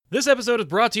This episode is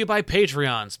brought to you by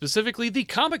Patreon, specifically the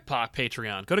Comic Pop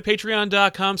Patreon. Go to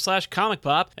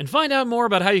patreon.com/comicpop and find out more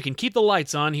about how you can keep the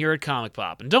lights on here at Comic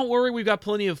Pop. And don't worry, we've got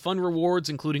plenty of fun rewards,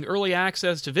 including early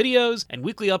access to videos and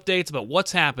weekly updates about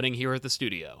what's happening here at the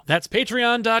studio. That's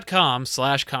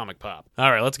patreon.com/comicpop.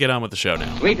 All right, let's get on with the show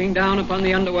now. Sweeping down upon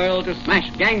the underworld to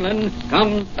smash gangland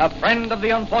comes the friend of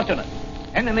the unfortunate,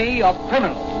 enemy of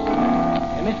criminals.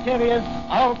 A mysterious,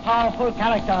 all-powerful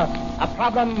character, a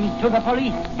problem to the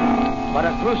police, but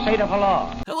a crusader for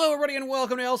law. Hello, everybody, and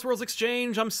welcome to Elseworlds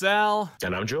Exchange. I'm Sal.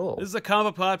 And I'm Joel. This is a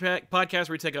comic podcast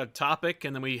where we take a topic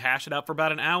and then we hash it out for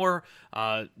about an hour.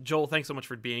 Joel, thanks so much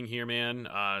for being here, man.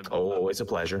 Always a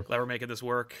pleasure. Glad we're making this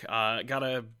work. Got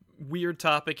a weird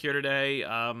topic here today.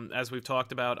 As we've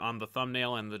talked about on the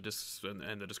thumbnail and the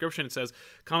description, it says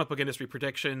comic book industry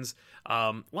predictions.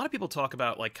 A lot of people talk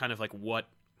about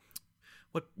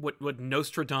what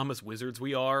Nostradamus wizards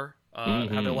we are. How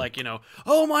they're like,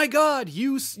 oh my god,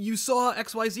 you saw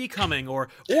XYZ coming, or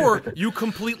you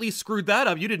completely screwed that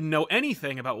up. You didn't know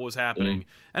anything about what was happening.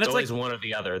 And it's always one or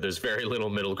the other. There's very little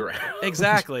middle ground.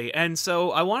 Exactly. And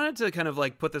so I wanted to kind of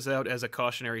put this out as a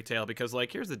cautionary tale because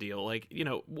here's the deal.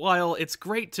 While it's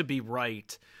great to be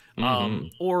right,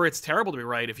 or it's terrible to be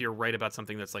right if you're right about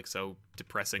something that's so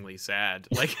depressingly sad,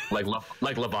 like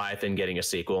Leviathan getting a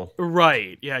sequel.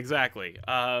 Right? Yeah, exactly.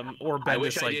 Or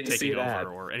Bendis taking over, that.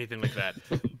 or anything like that.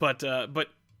 But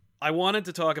I wanted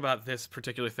to talk about this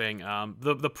particular thing.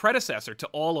 The predecessor to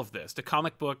all of this, to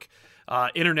comic book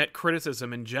internet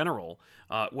criticism in general,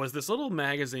 was this little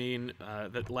magazine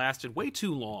that lasted way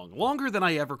too long, longer than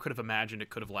I ever could have imagined it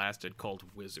could have lasted, called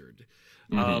Wizard.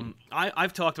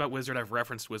 I've talked about Wizard. I've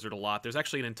referenced Wizard a lot. There's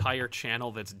actually an entire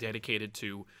channel that's dedicated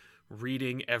to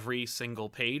reading every single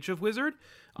page of Wizard.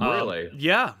 Really?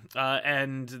 Yeah.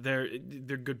 And they're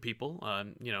good people. I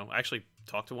actually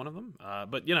talked to one of them.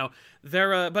 But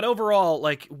but overall,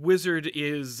 Wizard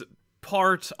is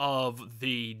part of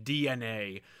the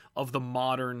DNA of the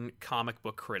modern comic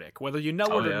book critic. Whether you know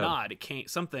it or not,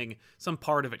 some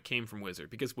part of it came from Wizard,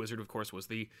 because Wizard, of course, was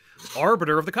the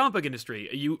arbiter of the comic book industry.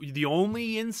 The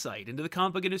only insight into the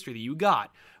comic book industry that you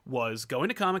got was going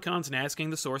to Comic-Cons and asking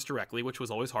the source directly, which was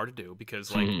always hard to do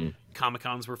because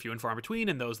Comic-Cons were few and far between,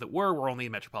 and those that were only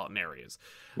in metropolitan areas.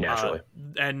 Naturally.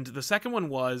 And the second one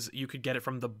was you could get it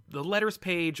from the letters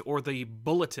page or the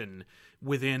bulletin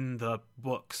within the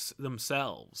books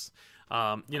themselves.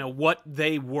 What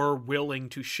they were willing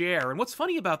to share. And what's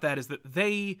funny about that is that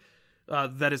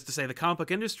that is to say the comic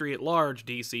book industry at large,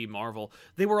 DC, Marvel,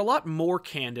 they were a lot more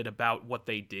candid about what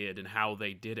they did and how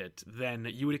they did it than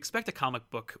you would expect a comic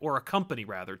book, or a company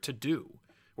rather, to do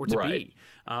or to be.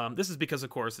 This is because, of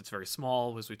course, it's very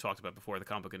small. As we talked about before, the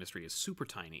comic book industry is super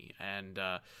tiny. And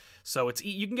so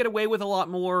you can get away with a lot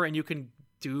more, and you can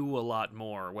do a lot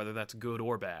more, whether that's good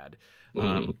or bad.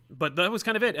 But that was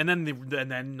kind of it. And then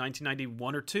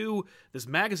 1991 or 2, this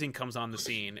magazine comes on the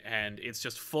scene, and it's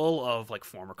just full of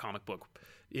former comic book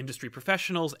industry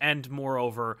professionals, and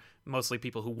moreover, mostly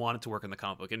people who wanted to work in the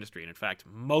comic book industry. And in fact,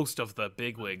 most of the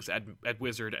bigwigs at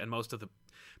Wizard, and most of the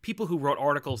people who wrote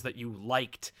articles that you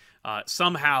liked,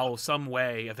 somehow, some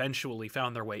way, eventually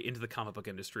found their way into the comic book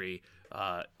industry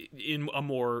in a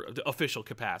more official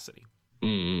capacity.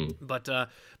 But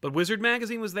Wizard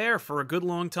magazine was there for a good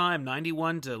long time,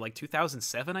 91 to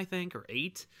 2007, I think, or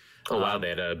 8. Oh wow, they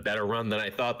had a better run than I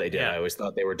thought they did. Yeah. I always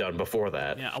thought they were done before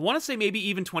that. Yeah, I want to say maybe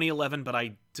even 2011, but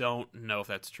I don't know if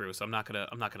that's true. So I'm not gonna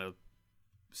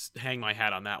hang my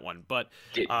hat on that one. But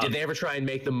did they ever try and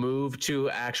make the move to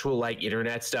actual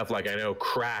internet stuff? I know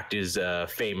Cracked is a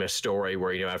famous story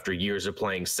where after years of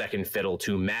playing second fiddle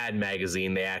to Mad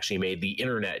Magazine, they actually made the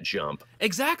internet jump.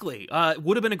 Exactly.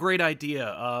 Would have been a great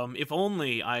idea. If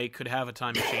only I could have a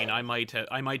time machine, I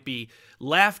might be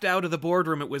laughed out of the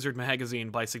boardroom at Wizard Magazine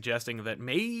by suggesting that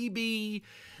maybe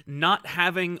not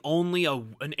having only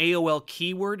an AOL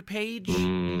keyword page,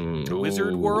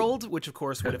 Wizard World, which of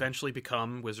course would eventually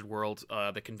become Wizard World,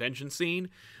 the convention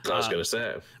scene. I was going to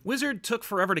say. Wizard took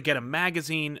forever to get a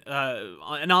magazine,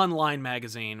 an online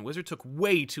magazine. Wizard took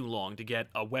way too long to get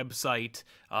a website.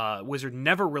 Wizard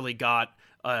never really got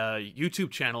a YouTube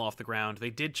channel off the ground.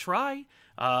 They did try.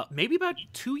 Maybe about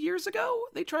 2 years ago,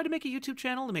 they tried to make a YouTube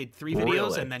channel. They made 3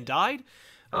 videos and then died.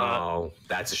 Oh,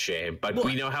 that's a shame. But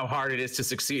we know how hard it is to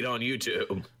succeed on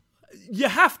YouTube. You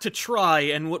have to try,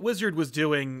 and what Wizard was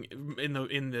doing in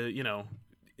the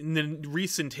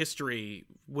recent history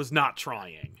was not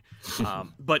trying.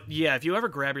 But yeah, if you ever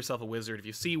grab yourself a Wizard, if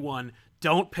you see one,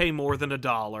 don't pay more than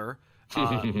 $1.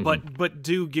 But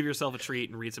do give yourself a treat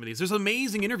and read some of these. There's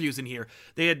amazing interviews in here.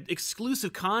 They had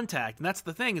exclusive contact, and that's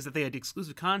the thing, is that they had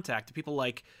exclusive contact to people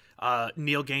like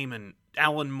Neil Gaiman,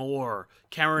 Alan Moore,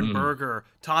 Karen Berger,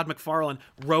 Todd McFarlane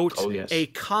wrote a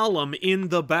column in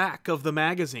the back of the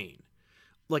magazine.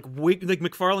 Like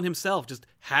McFarlane himself just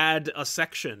had a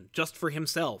section just for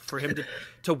himself, for him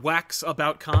to wax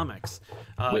about comics.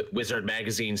 Wizard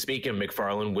Magazine, speaking of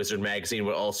McFarlane, Wizard Magazine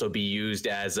would also be used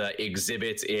as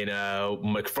exhibits in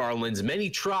McFarlane's many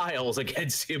trials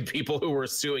against people who were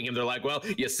suing him. They're like, well,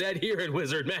 you said here in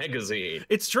Wizard Magazine.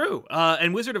 It's true.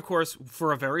 And Wizard, of course,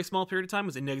 for a very small period of time,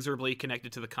 was inexorably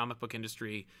connected to the comic book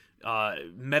industry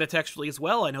metatextually as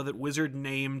well. I know that Wizard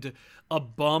named a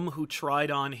bum who tried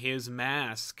on his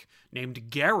mask named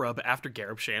Gareb after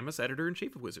Gareb Shamus,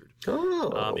 editor-in-chief of Wizard.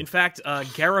 In fact,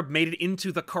 Gareb made it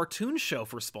into the cartoon show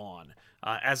for Spawn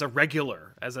as a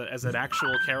regular, as an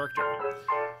actual character.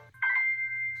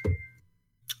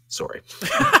 Sorry.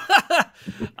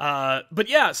 But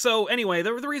yeah, so anyway,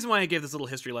 the reason why I gave this little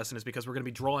history lesson is because we're going to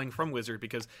be drawing from Wizard,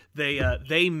 because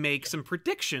they make some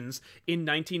predictions in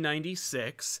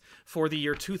 1996 for the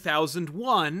year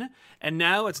 2001, and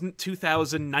now it's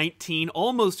 2019,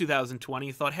 almost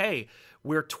 2020. Thought, hey,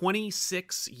 we're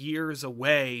 26 years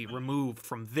away removed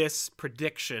from this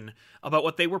prediction about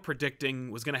what they were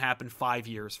predicting was going to happen 5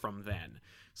 years from then.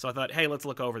 So I thought, hey, let's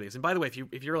look over these. And by the way,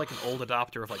 if you're like an old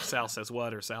adopter of like Sal Says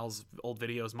What or Sal's old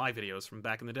videos, my videos from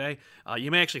back in the day,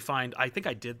 you may actually find, I think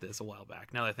I did this a while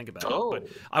back, now that I think about it. But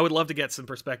I would love to get some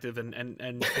perspective,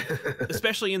 and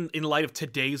especially in light of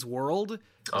today's world,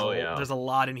 there's a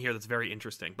lot in here that's very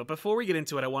interesting. But before we get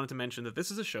into it, I wanted to mention that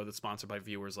this is a show that's sponsored by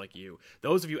viewers like you.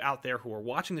 Those of you out there who are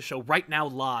watching the show right now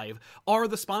live are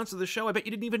the sponsor of the show. I bet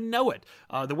you didn't even know it.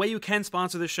 The way you can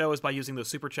sponsor the show is by using those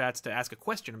super chats to ask a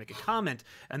question or make a comment.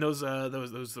 And those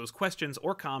questions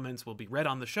or comments will be read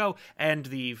on the show, and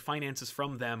the finances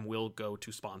from them will go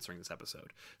to sponsoring this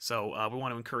episode. So we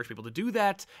want to encourage people to do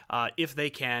that if they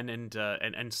can,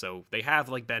 and so they have.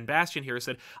 Like Ben Bastian here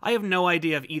said, I have no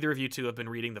idea if either of you two have been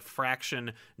reading the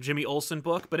Fraction Jimmy Olsen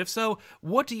book, but if so,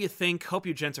 what do you think? Hope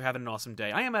you gents are having an awesome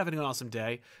day. I am having an awesome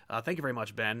day. Thank you very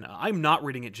much, Ben. I'm not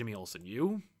reading it, Jimmy Olsen.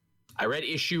 You? I read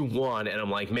issue 1 and I'm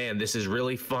like, man, this is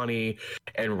really funny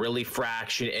and really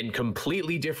Fraction and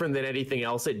completely different than anything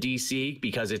else at DC,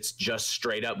 because it's just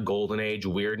straight up Golden Age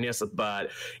weirdness. But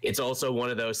it's also one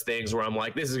of those things where I'm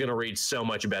like, this is going to read so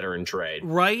much better in trade.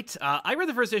 Right. I read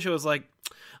the first issue. I was like,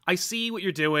 I see what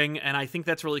you're doing, and I think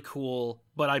that's really cool,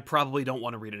 but I probably don't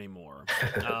want to read anymore.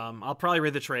 I'll probably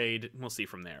read the trade, and we'll see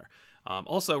from there.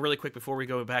 Also, really quick, before we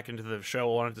go back into the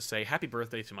show, I wanted to say happy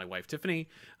birthday to my wife, Tiffany.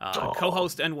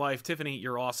 Co-host and wife, Tiffany,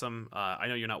 you're awesome. I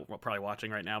know you're not probably watching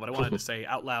right now, but I wanted to say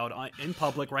out loud in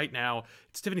public right now,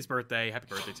 it's Tiffany's birthday. Happy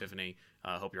birthday, Tiffany.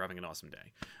 Hope you're having an awesome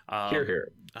day. Hear,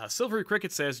 hear. Silvery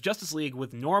Cricket says, Justice League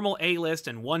with normal A-list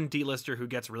and one D-lister who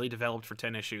gets really developed for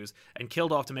 10 issues and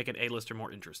killed off to make an A-lister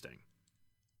more interesting.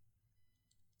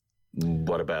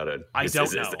 What about it? I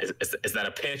don't know. Is that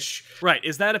a pitch? Right.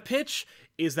 Is that a pitch?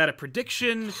 Is that a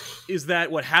prediction? Is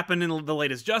that what happened in the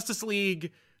latest Justice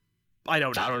League? I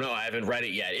don't know. I don't know. I haven't read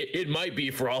it yet. It might be,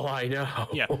 for all I know.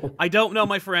 Yeah, I don't know,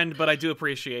 my friend, but I do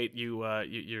appreciate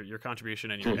your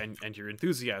contribution and your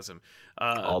enthusiasm.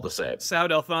 All the same. Sal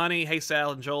Delthani, hey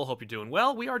Sal and Joel, hope you're doing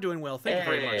well. We are doing well. Thank you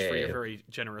very much for your very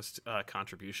generous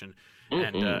contribution.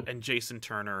 And Jason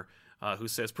Turner, who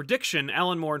says, prediction,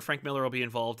 Alan Moore and Frank Miller will be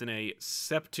involved in a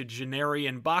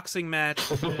septuagenarian boxing match.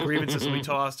 Grievances will be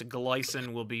tossed.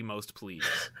 Gleason will be most pleased.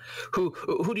 Who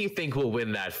do you think will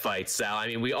win that fight, Sal? I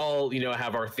mean, we all,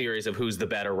 have our theories of who's the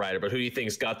better writer, but who do you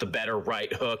think's got the better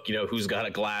right hook? Who's got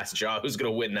a glass jaw? Who's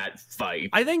going to win that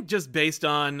fight? I think just based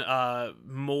on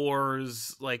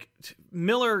Moore's,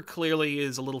 Miller clearly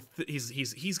is a little,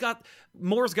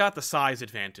 Moore's got the size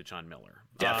advantage on Miller.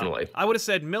 Definitely. I would have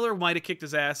said Miller might have kicked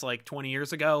his ass 20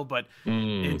 years ago, but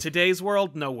in today's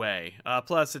world, no way.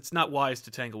 Plus, it's not wise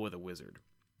to tangle with a wizard.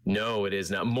 No, it is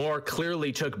not. Moore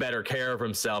clearly took better care of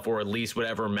himself, or at least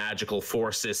whatever magical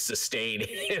forces sustained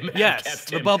him. Yes,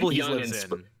 the bubble he lives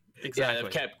in. Exactly.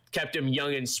 Yeah, kept him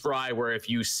young and spry, where if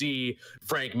you see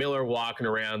Frank Miller walking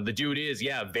around, the dude is,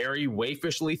 very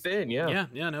waifishly thin. Yeah,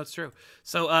 no, it's true.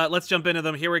 So let's jump into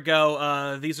them. Here we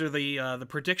go. These are the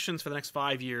predictions for the next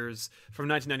 5 years from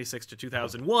 1996 to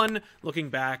 2001, looking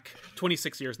back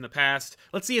 26 years in the past.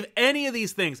 Let's see if any of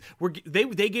these things,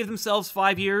 they gave themselves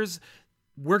 5 years.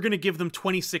 We're going to give them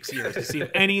 26 years to see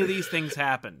if any of these things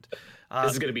happened.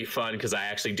 This is going to be fun because I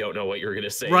actually don't know what you're going to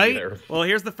say either. Well,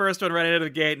 here's the first one right out of the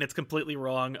gate, and it's completely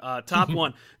wrong. Top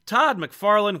one, Todd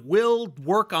McFarlane will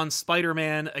work on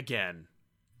Spider-Man again.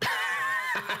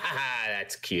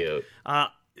 That's cute.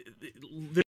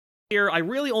 Here, I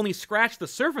really only scratched the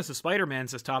surface of Spider-Man,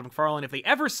 says Todd McFarlane. If they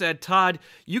ever said, Todd,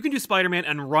 you can do Spider-Man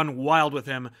and run wild with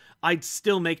him, I'd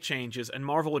still make changes, and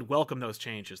Marvel would welcome those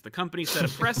changes. The company set a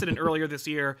precedent earlier this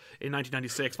year in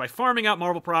 1996 by farming out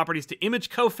Marvel properties to Image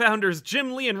co-founders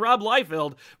Jim Lee and Rob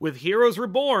Liefeld with Heroes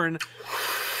Reborn.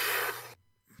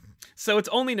 So it's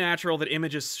only natural that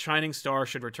Image's shining star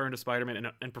should return to Spider-Man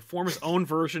and perform his own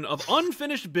version of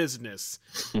unfinished business.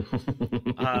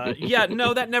 Yeah,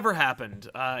 no, that never happened.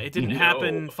 It didn't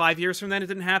happen 5 years from then. It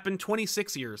didn't happen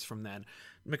 26 years from then.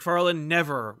 McFarlane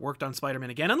never worked on Spider-Man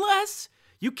again, unless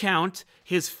you count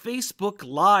his Facebook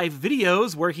Live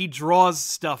videos where he draws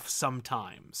stuff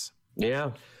sometimes.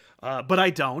 Yeah. But I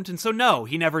don't, and so no,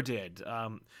 he never did.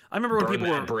 I remember when people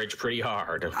were bridge pretty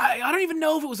hard. I don't even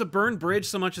know if it was a burned bridge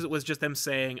so much as it was just them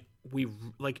saying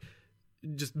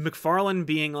just McFarlane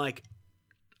being like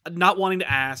not wanting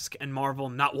to ask and Marvel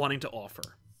not wanting to offer.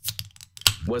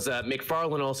 Was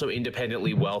McFarlane also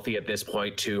independently wealthy at this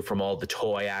point too, from all the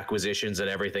toy acquisitions and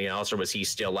everything else, or was he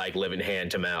still like living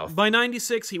hand to mouth? By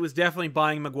 96, he was definitely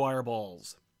buying Maguire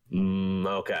balls.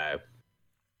 Okay.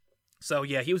 So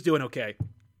yeah, he was doing okay.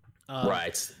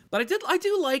 Right. But I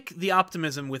do like the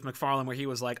optimism with McFarlane where he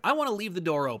was like, I want to leave the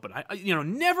door open. I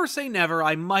never say never.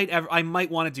 I might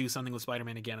want to do something with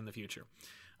Spider-Man again in the future.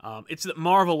 It's that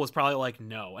Marvel was probably like,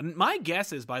 no. And my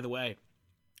guess is, by the way,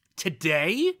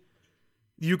 today,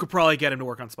 you could probably get him to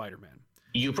work on Spider-Man.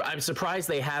 I'm surprised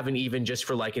they haven't, even just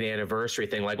for like an anniversary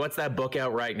thing. Like, what's that book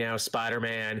out right now?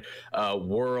 Spider-Man,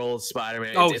 World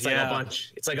Spider-Man. It's yeah.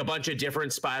 It's like a bunch of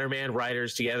different Spider-Man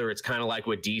writers together. It's kind of like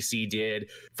what DC did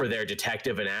for their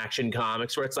detective and action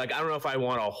comics, where it's like, I don't know if I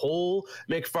want a whole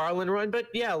McFarlane run, but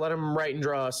yeah, let him write and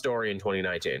draw a story in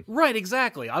 2019. Right,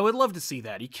 exactly. I would love to see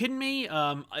that. Are you kidding me?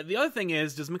 The other thing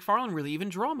is, does McFarlane really even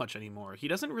draw much anymore? He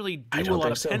doesn't really do a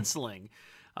lot of penciling.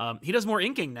 He does more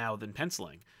inking now than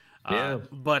penciling. Yeah,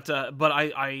 but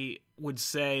I would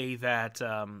say that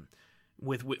from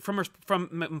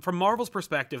Marvel's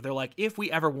perspective, they're like, if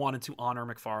we ever wanted to honor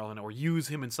McFarlane or use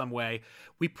him in some way,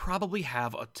 we probably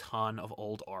have a ton of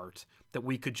old art that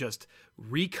we could just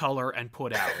recolor and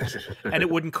put out, and it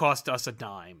wouldn't cost us a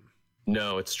dime.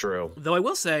 No, it's true. Though I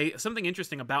will say something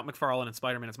interesting about McFarlane and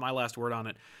Spider-Man. It's my last word on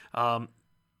it.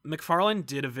 McFarlane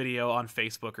did a video on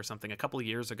Facebook or something a couple of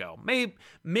years ago,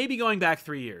 maybe going back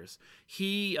 3 years.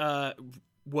 He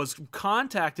was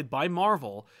contacted by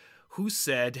Marvel, who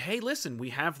said, hey, listen,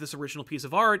 we have this original piece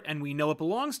of art and we know it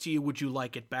belongs to you. Would you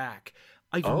like it back?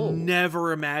 I've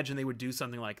never imagined they would do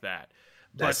something like that.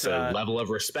 That's a level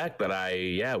of respect that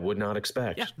I would not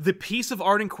expect. Yeah, the piece of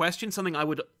art in question, something I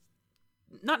would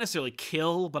not necessarily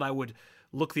kill, but I would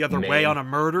look the other way on a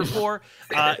murder for,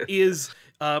 is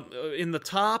in the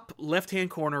top left-hand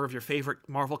corner of your favorite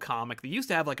Marvel comic. They used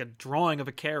to have like a drawing of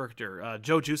a character.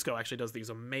 Joe Jusko actually does these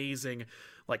amazing,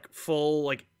 like full,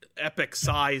 like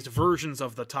epic-sized versions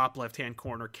of the top left-hand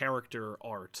corner character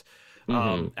art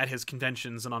at his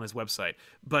conventions and on his website.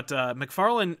 But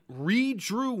McFarlane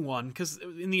redrew one, because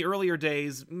in the earlier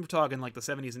days, we're talking like the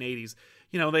 70s and 80s,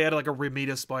 they had like a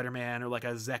Ramita Spider-Man or like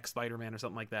a Zek Spider-Man or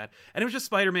something like that. And it was just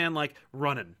Spider-Man like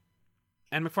running.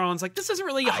 And McFarlane's like, this doesn't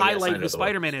really highlight who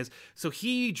Spider-Man is. So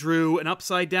he drew an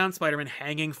upside-down Spider-Man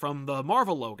hanging from the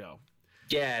Marvel logo.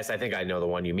 Yes, I think I know the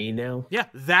one you mean now. Yeah,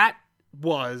 that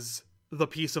was the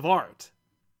piece of art.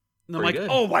 And I'm like, good.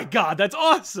 Oh my God, that's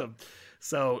awesome.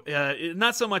 So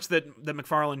not so much that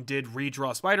McFarlane did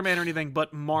redraw Spider-Man or anything,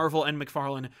 but Marvel and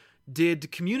McFarlane did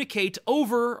communicate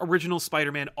over original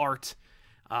Spider-Man art,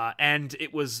 and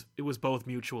it was both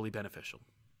mutually beneficial.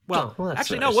 Well,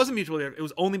 actually, nice. No, it wasn't mutually. It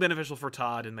was only beneficial for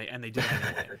Todd, and they did it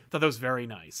anyway. Thought that was very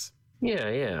nice.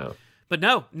 Yeah. But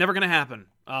no, never going to happen.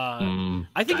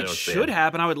 I think it should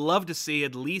happen. I would love to see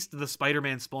at least the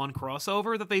Spider-Man Spawn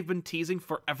crossover that they've been teasing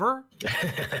forever.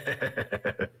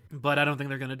 But I don't think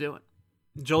they're going to do it.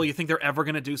 Joel, you think they're ever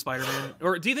going to do Spider-Man?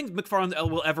 Or do you think McFarlane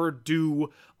will ever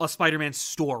do a Spider-Man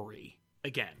story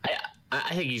again?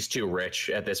 I think he's too rich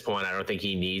at this point. I don't think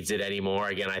he needs it anymore.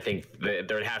 Again, I think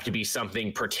there'd have to be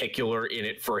something particular in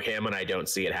it for him, and I don't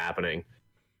see it happening.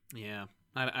 Yeah.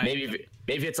 Maybe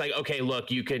it's like, okay,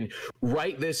 look, you can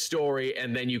write this story,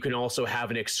 and then you can also have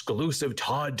an exclusive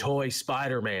Todd Toy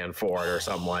Spider-Man for it or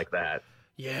something like that.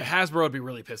 Yeah, Hasbro would be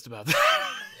really pissed about that.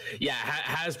 Yeah,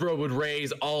 Hasbro would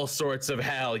raise all sorts of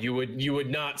hell. You would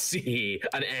not see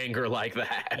an anger like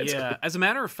that. Yeah, as a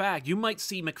matter of fact, you might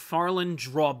see McFarlane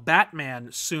draw Batman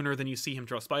sooner than you see him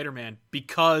draw Spider-Man,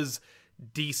 because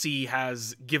DC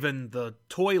has given the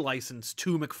toy license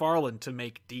to McFarlane to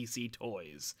make DC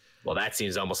toys. Well, that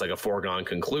seems almost like a foregone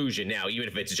conclusion now, even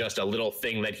if it's just a little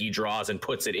thing that he draws and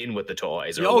puts it in with the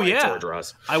toys. Or yeah.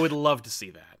 Draws. I would love to see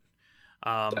that.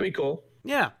 That'd be cool.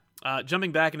 Yeah.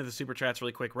 Jumping back into the super chats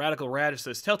really quick, Radical Radish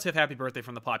says, "Tell Tiff happy birthday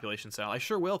from the population cell." I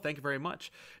sure will. Thank you very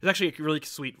much. There's actually a really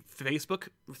sweet Facebook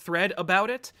thread about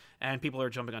it, and people are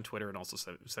jumping on Twitter and also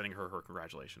sending her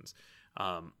congratulations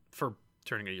for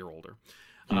turning a year older.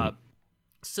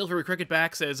 Silvery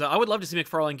Cricketback says, "I would love to see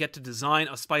McFarlane get to design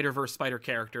a Spider-Verse Spider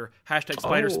character. Hashtag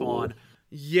Spider Spawn."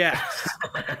 Yes.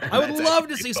 I would love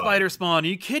to see Spider Spawn. Are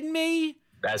you kidding me?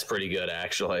 That's pretty good,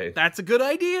 actually. That's a good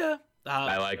idea.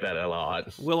 I like that a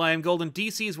lot. Will.i.am Golden,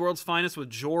 DC's World's Finest with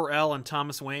Jor-El and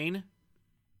Thomas Wayne.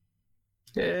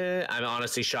 I'm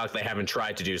honestly shocked they haven't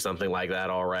tried to do something like that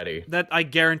already. That I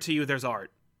guarantee you there's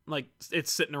art. Like,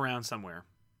 it's sitting around somewhere.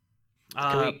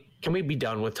 Can we be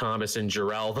done with Thomas and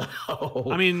Jor-El, though?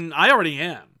 I mean, I already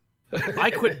am. I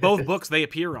quit both books they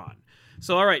appear on.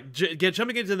 So, all right,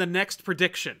 jumping into the next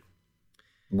prediction.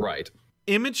 Right.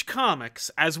 Image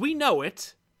Comics, as we know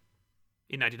it,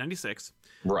 in 1996...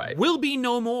 Right. will be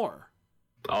no more.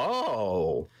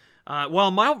 Oh.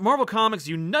 While Marvel Comics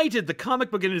united the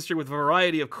comic book industry with a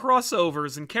variety of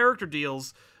crossovers and character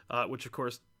deals, which of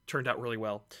course turned out really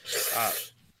well,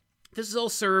 this has all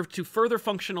served to further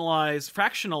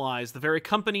fractionalize the very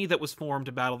company that was formed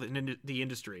to battle the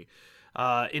industry.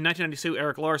 In 1992,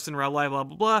 Eric Larson, blah, blah,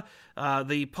 blah, blah.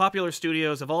 The popular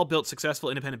studios have all built successful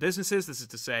independent businesses. This is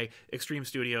to say, Extreme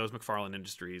Studios, McFarlane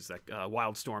Industries,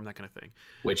 Wildstorm, that kind of thing.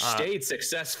 Which stayed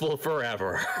successful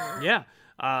forever. Yeah.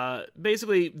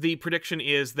 Basically, the prediction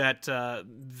is that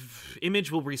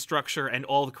Image will restructure and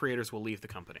all the creators will leave the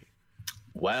company.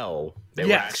 Well, they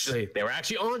were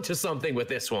actually onto something with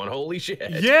this one. Holy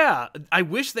shit. Yeah, I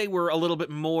wish they were a little bit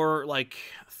more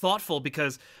thoughtful,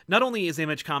 because not only is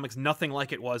Image Comics nothing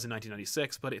like it was in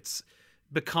 1996, but it's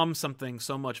become something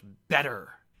so much better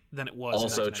than it was.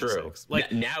 Also in 1996.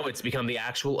 true. Now it's become the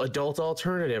actual adult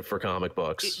alternative for comic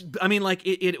books.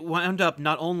 It wound up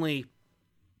not only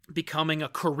becoming a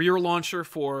career launcher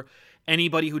for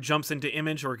anybody who jumps into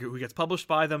Image or who gets published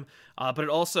by them, but it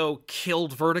also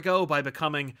killed Vertigo by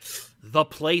becoming the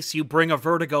place you bring a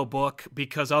Vertigo book,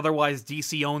 because otherwise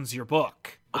DC owns your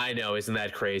book. I know, isn't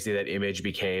that crazy that Image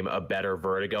became a better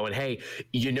Vertigo? And hey,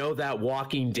 you know that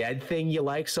Walking Dead thing you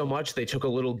like so much? They took a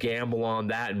little gamble on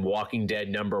that, and Walking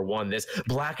Dead #1, this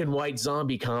black and white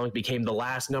zombie comic, became the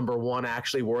last #1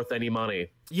 actually worth any money.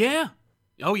 Yeah.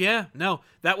 Oh yeah. No,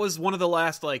 that was one of the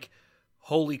last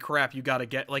holy crap, you gotta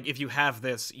get, if you have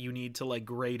this, you need to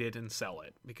grade it and sell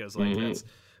it, because that's,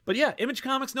 but yeah, Image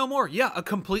Comics no more. Yeah, I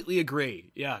completely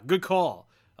agree. Yeah, good call.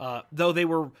 Though they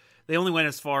only went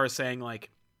as far as saying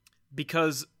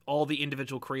because all the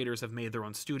individual creators have made their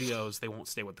own studios, they won't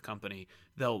stay with the company.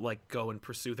 They'll go and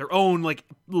pursue their own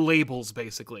labels,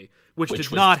 basically, which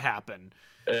did not happen.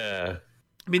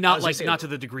 I mean, not to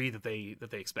the degree that they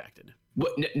expected.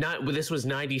 This was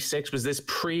 96. Was this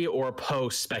pre or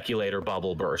post speculator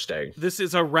bubble bursting? This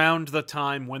is around the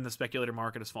time when the speculator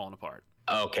market has fallen apart.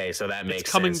 Okay, so that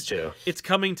makes sense too. It's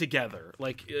coming together.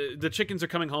 The chickens are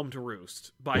coming home to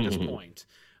roost by this point.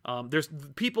 There's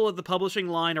people at the publishing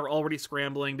line are already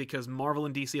scrambling because Marvel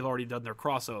and DC have already done their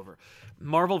crossover.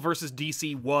 Marvel versus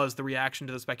DC was the reaction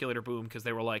to the speculator boom, because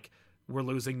they were like, we're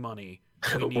losing money.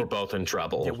 We're both in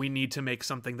trouble. Yeah, we need to make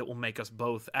something that will make us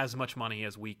both as much money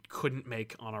as we couldn't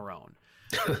make on our own.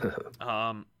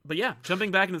 But yeah,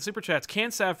 jumping back into the super chats,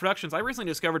 CanSav Productions. I recently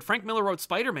discovered Frank Miller wrote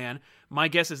Spider-Man. My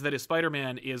guess is that his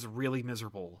Spider-Man is really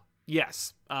miserable.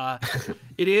 Yes,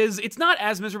 it is. It's not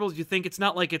as miserable as you think. It's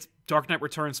not like it's Dark Knight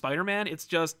Returns Spider-Man. It's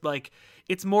just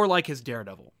it's more like his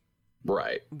Daredevil.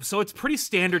 Right. So it's pretty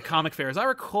standard comic fare. As I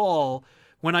recall,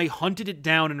 when I hunted it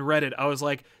down and read it, I was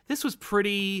like, this was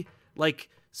pretty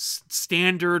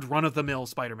standard run-of-the-mill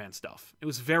Spider-Man stuff. It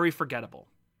was very forgettable.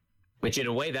 Which in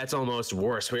a way, that's almost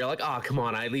worse, where you're like, oh, come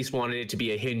on, I at least wanted it to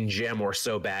be a hidden gem or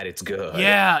so bad it's good.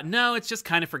 Yeah, no, it's just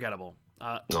kind of forgettable.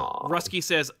 Rusky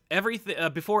says,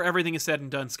 before everything is said and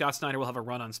done, Scott Snyder will have a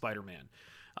run on Spider-Man.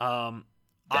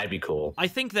 That'd be cool. I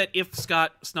think that if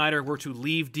Scott Snyder were to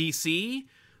leave DC,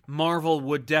 Marvel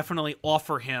would definitely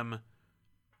offer him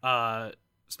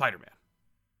Spider-Man.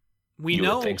 You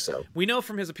would think so. We know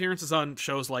from his appearances on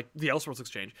shows like The Elseworlds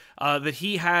Exchange that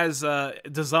he has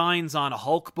designs on a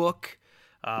Hulk book.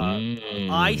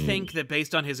 I think that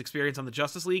based on his experience on the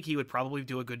Justice League, he would probably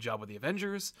do a good job with the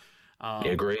Avengers.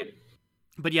 Agreed.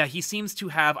 But yeah, he seems to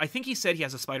have, I think he said he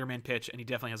has a Spider-Man pitch, and he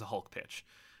definitely has a Hulk pitch.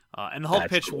 And the Hulk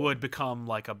pitch would become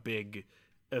a big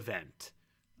event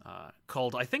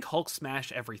called, I think, Hulk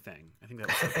Smash Everything. I think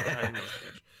that's his pitch.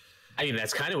 I mean,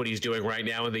 that's kind of what he's doing right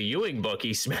now in the Ewing book.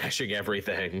 He's smashing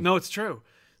everything. No, it's true.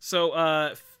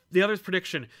 So the other's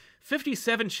prediction,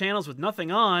 57 channels with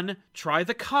nothing on, try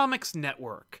the Comics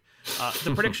Network.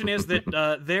 The prediction is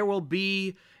that there will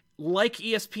be, like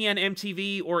ESPN,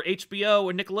 MTV, or HBO,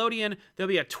 or Nickelodeon, there'll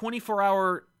be a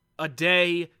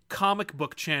 24-hour-a-day comic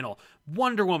book channel.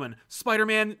 Wonder Woman,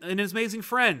 Spider-Man and His Amazing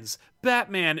Friends,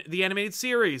 Batman, the animated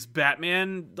series,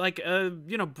 Batman,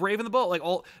 Brave and the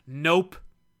Bold, Nope.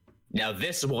 Now,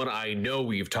 this one I know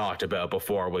we've talked about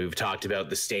before. We've talked about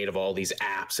the state of all these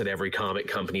apps and every comic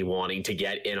company wanting to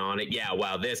get in on it. Yeah,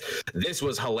 wow, this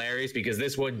was hilarious because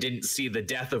this one didn't see the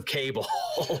death of cable.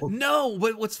 No,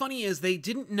 but what's funny is they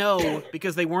didn't know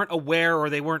because they weren't aware or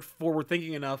they weren't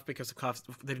forward-thinking enough because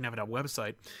they didn't have a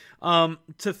website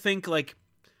to think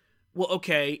well,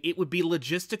 okay, it would be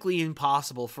logistically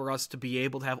impossible for us to be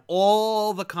able to have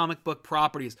all the comic book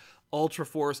properties, Ultra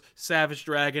Force, Savage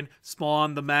Dragon,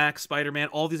 Spawn, The Max, Spider-Man,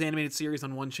 all these animated series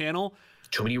on one channel.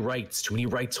 Too many rights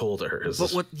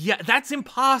holders. But that's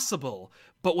impossible.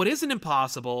 But what isn't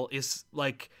impossible is,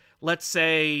 let's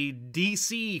say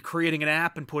DC creating an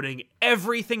app and putting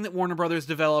everything that Warner Brothers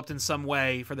developed in some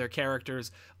way for their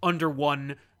characters under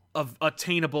one of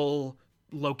attainable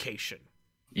location.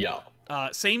 Yeah.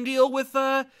 Same deal with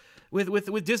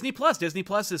Disney Plus. Disney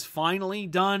Plus has finally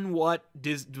done what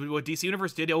DC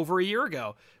Universe did over a year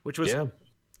ago, which was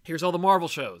here's all the Marvel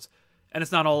shows, and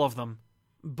it's not all of them,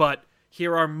 but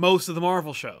here are most of the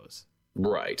Marvel shows.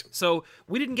 Right. So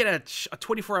we didn't get a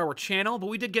 24-hour channel, but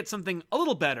we did get something a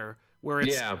little better, where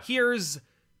it's here's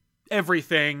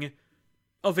everything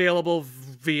available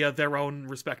via their own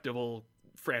respectable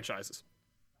franchises.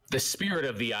 The spirit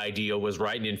of the idea was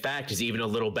right, and in fact is even a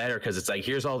little better because it's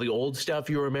here's all the old stuff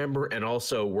you remember, and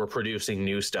also we're producing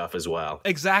new stuff as well.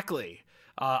 Exactly.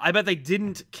 I bet they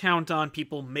didn't count on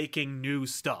people making new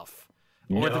stuff,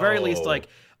 or at the very least,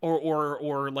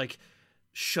 or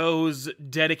shows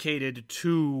dedicated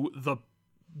to the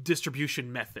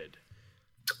distribution method.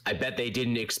 I bet they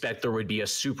didn't expect there would be a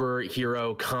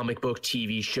superhero comic book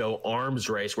TV show arms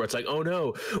race where it's oh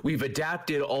no, we've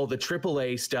adapted all the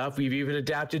AAA stuff. We've even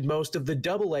adapted most of the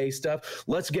AA stuff.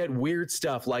 Let's get weird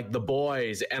stuff like The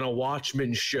Boys and a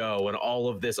Watchmen show and all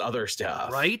of this other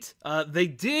stuff. Right? They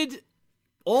did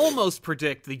almost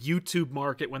predict the YouTube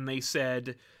market when they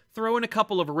said, throw in a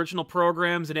couple of original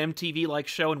programs, an MTV-like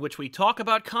show in which we talk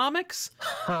about comics,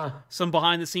 some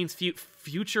behind-the-scenes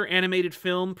future animated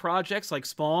film projects like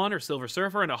Spawn or Silver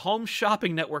Surfer, and a home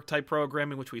shopping network-type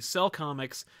program in which we sell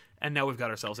comics, and now we've got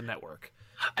ourselves a network.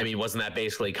 I mean, wasn't that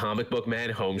basically Comic Book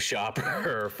Man, home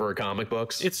shopper for comic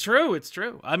books? It's true.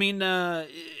 I mean,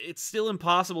 it's still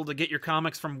impossible to get your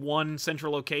comics from one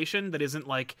central location that isn't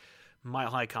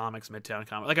Mile High Comics, Midtown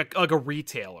Comics, like a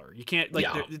retailer. You can't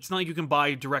it's not like you can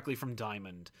buy directly from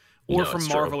Diamond or from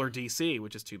Marvel or DC,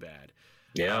 which is too bad.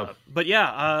 Yeah.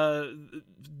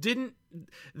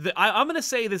 I'm going to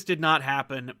say this did not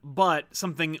happen, but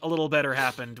something a little better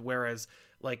happened, whereas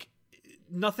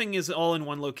nothing is all in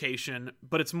one location,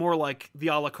 but it's more like the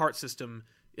a la carte system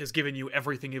is giving you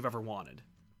everything you've ever wanted.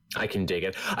 I can dig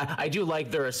it. I do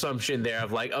like their assumption there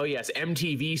of oh yes,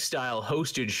 MTV style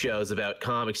hosted shows about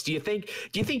comics. Do you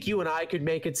think you and I could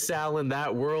make it, Sal, in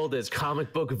that world as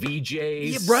comic book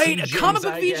VJs? Yeah, right, CJs, a comic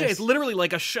book VJ. It's literally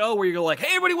like a show where you're hey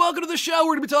everybody, welcome to the show.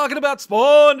 We're gonna be talking about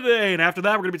Spawn today, and after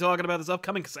that we're gonna be talking about this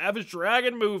upcoming Savage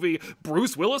Dragon movie.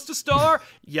 Bruce Willis to star.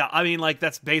 Yeah, I mean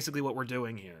that's basically what we're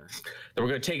doing here. Then we're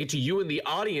gonna take it to you and the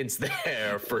audience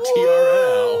there for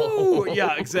TRL.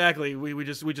 Yeah, exactly.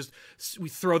 We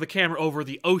throw the camera over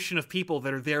the ocean of people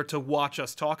that are there to watch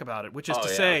us talk about it, which is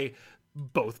say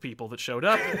both people that showed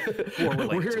up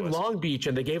we're here in Long Beach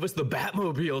and they gave us the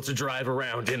Batmobile to drive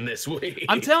around in this week.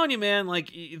 I'm telling you, man,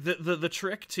 the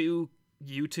trick to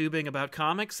YouTubing about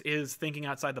comics is thinking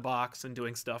outside the box and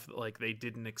doing stuff that they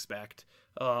didn't expect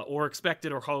or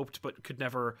expected or hoped but could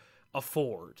never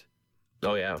afford.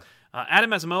 Oh yeah.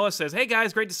 Adam Asamoah says, "Hey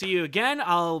guys, great to see you again.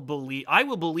 I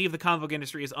will believe the comic book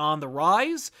industry is on the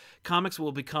rise. Comics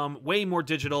will become way more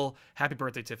digital. Happy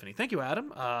birthday, Tiffany." Thank you,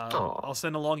 Adam. I'll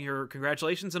send along your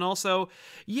congratulations. And also,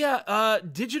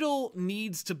 digital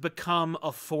needs to become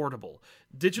affordable.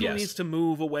 Digital needs to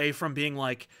move away from being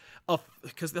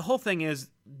because the whole thing is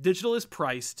digital is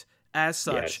priced as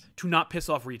such to not piss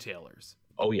off retailers.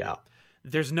 Oh yeah.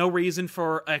 There's no reason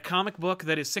for a comic book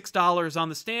that is $6 on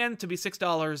the stand to be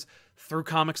 $6 through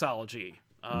Comixology.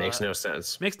 Makes no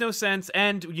sense. Makes no sense,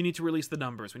 and you need to release the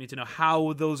numbers. We need to know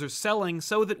how those are selling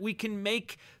so that we can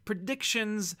make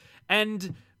predictions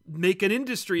and make an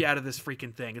industry out of this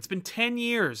freaking thing. It's been 10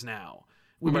 years now.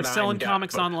 We've been selling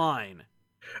comics online.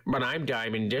 But I'm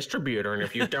Diamond Distributor, and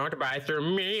if you don't buy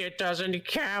through me, it doesn't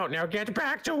count. Now get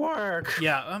back to work.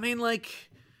 Yeah, I mean,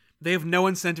 they have no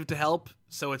incentive to help.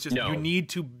 So it's just you need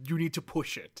to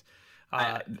push it.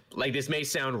 Like, this may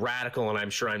sound radical, and I'm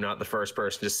sure I'm not the first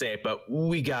person to say it, but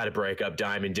we got to break up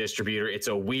Diamond Distributor. It's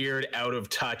a weird,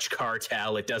 out-of-touch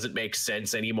cartel. It doesn't make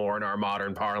sense anymore in our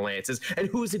modern parlances. And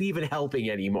who's it even helping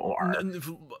anymore?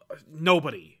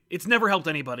 Nobody. It's never helped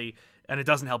anybody, and it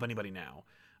doesn't help anybody now.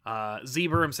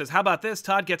 Zeeberm says, how about this?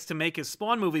 Todd gets to make his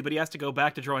Spawn movie, but he has to go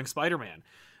back to drawing Spider-Man.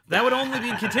 That would only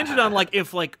be contingent on, like,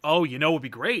 if, like, oh, you know, it would be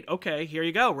great. Okay, here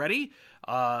you go. Ready?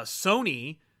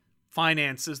 Sony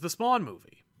finances the Spawn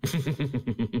movie.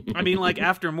 I mean, like,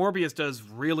 after Morbius does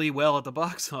really well at the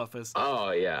box office,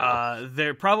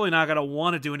 they're probably not going to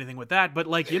want to do anything with that, but,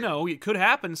 like, you know, it could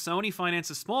happen. Sony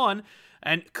finances Spawn,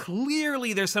 and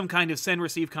clearly there's some kind of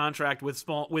send-receive contract with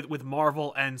Spawn, with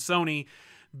Marvel and Sony,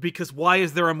 because why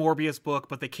is there a Morbius book,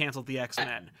 but they canceled the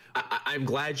X-Men? I'm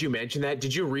glad you mentioned that.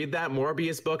 Did you read that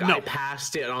Morbius book? No. I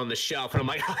passed it on the shelf, and I'm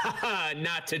like,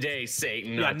 not today,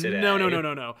 Satan, not today.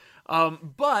 No.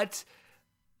 But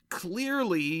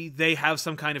clearly they have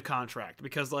some kind of contract,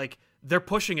 because, like, they're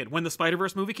pushing it. When the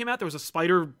Spider-Verse movie came out, there was a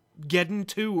Spider-Geddon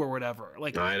 2 or whatever.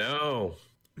 Like, I know.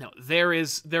 No, there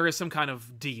is some kind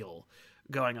of deal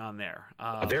going on there.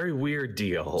 A very weird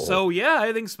deal. So yeah,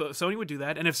 I think Sony would do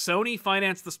that, and if Sony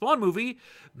financed the Spawn movie,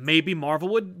 maybe Marvel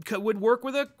would work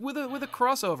with a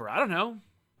crossover. I don't know.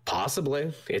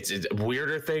 Possibly. It's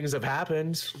weirder things have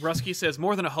happened. Rusky says,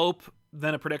 more than a hope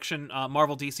than a prediction.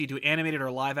 Marvel DC do animated or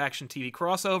live action TV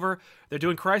crossover. They're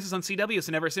doing Crisis on CW,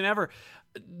 so never say never.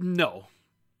 No,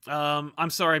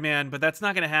 I'm sorry, man, but that's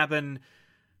not going to happen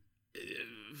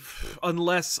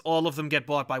unless all of them get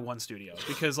bought by one studio,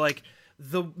 because, like,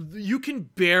 you can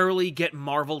barely get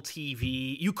Marvel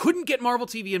TV. You couldn't get Marvel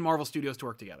TV and Marvel Studios to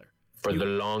work together. For the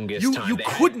longest time. You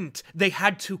couldn't. They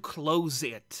had to close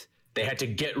it. They had to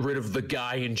get rid of the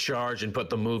guy in charge and put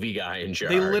the movie guy in charge.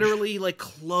 They literally, like,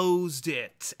 closed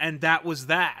it, and that was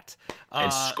that.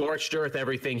 And scorched earth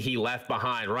everything he left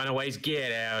behind. Runaways,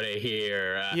 get out of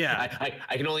here.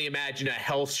 I can only imagine a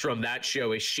Hellstrom that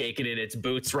show is shaking in its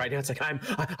boots right now. It's like,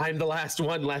 I'm the last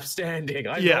one left standing.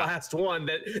 I'm the last one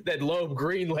that Loeb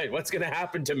greenlit. What's going to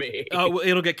happen to me? Oh,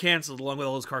 it'll get canceled along with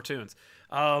all those cartoons.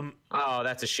 Oh,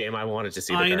 that's a shame. I wanted to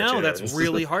see the cartoons. I know, that's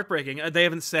really heartbreaking. They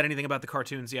haven't said anything about the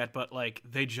cartoons yet, but, like,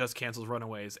 they just canceled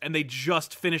Runaways, and they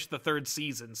just finished the 3rd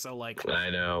season, so, like, I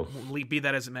know. Be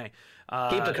that as it may.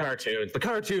 Keep the cartoons. The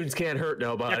cartoons can't hurt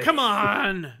nobody. Yeah, come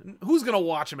on! Who's gonna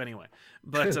watch them anyway?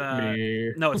 But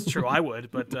no, it's true. I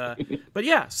would, but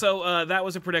yeah. So that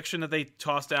was a prediction that they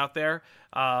tossed out there.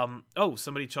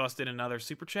 Somebody tossed in another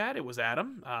super chat. It was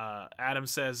Adam. Adam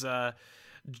says,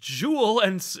 Jewel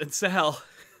and Sal.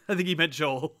 I think he meant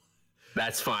Joel.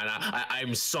 That's fine.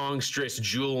 I'm songstress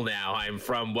Jewel now. I'm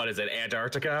from, what is it,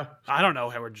 Antarctica? I don't know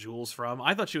where Jewel's from.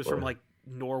 I thought she was from, like,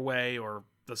 Norway or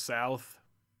the South.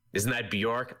 Isn't that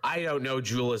Bjork? I don't know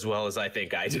Jewel as well as I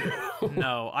think I do.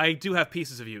 No, I do have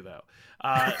pieces of you, though.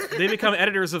 They become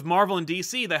editors of Marvel and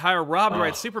DC. They hire Rob to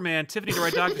write Superman, Tiffany to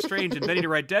write Doctor Strange, and Betty to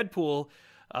write Deadpool.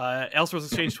 Elseworlds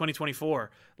Exchange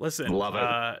 2024. Listen, love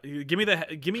it. Give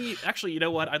me. Actually, you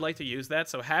know what? I'd like to use that.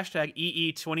 So hashtag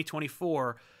EE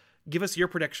 2024. Give us your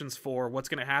predictions for what's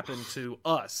going to happen to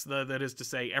us. That is to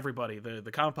say, everybody.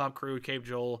 The Comic Pop crew, Cave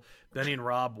Joel, Benny and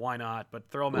Rob. Why not? But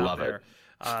throw them out there.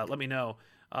 Let me know.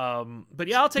 But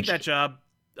yeah, I'll take that job.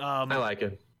 I like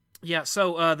it. Yeah,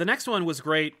 so the next one was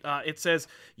great. It says,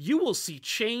 you will see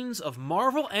chains of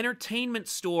Marvel Entertainment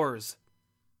stores.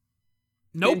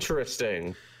 Nope.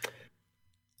 Interesting.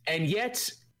 And yet,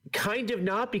 kind of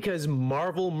not, because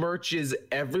Marvel merch is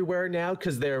everywhere now,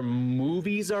 because their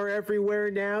movies are everywhere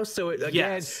now. So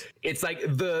it's like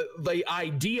the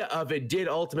idea of it did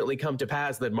ultimately come to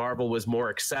pass, that Marvel was more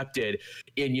accepted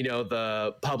in, you know,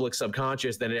 the public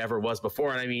subconscious than it ever was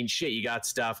before. And I mean, shit, you got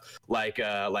stuff like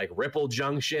Ripple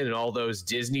Junction and all those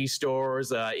Disney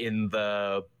stores in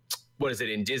the... What is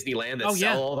it, in Disneyland that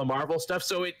sell all the Marvel stuff?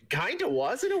 So it kind of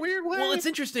was in a weird way. Well, it's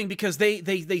interesting because they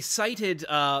cited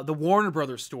the Warner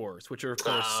Brothers stores, which are, of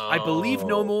course, I believe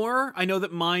no more. I know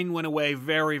that mine went away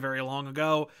very, very long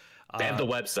ago. They have the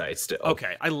website still.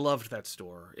 Okay, I loved that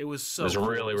store. It was so cool.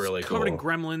 Really, really cool. Covered in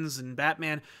Gremlins and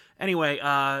Batman. Anyway,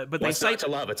 but What's not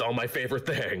to love? It's all my favorite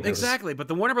things. Exactly, but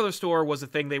the Warner Brothers store was a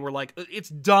thing. They were like, it's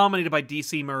dominated by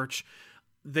DC merch.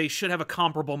 They should have a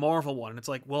comparable Marvel one. And it's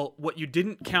like, well, what you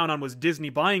didn't count on was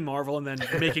Disney buying Marvel and then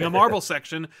making a Marvel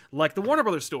section like the Warner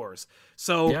Brothers stores.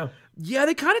 So, yeah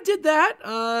they kind of did that,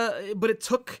 but it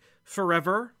took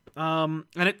forever, and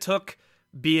it took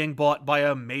being bought by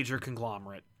a major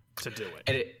conglomerate to do it.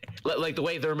 And it, like the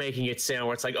way they're making it sound,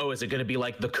 where it's like, oh, is it going to be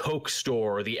like the Coke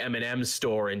store or the M&M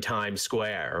store in Times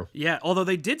Square? Yeah, although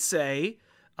they did say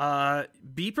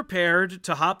be prepared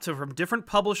to hop to from different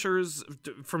publishers,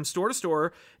 from store to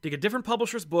store, to get different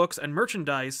publishers' books and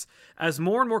merchandise as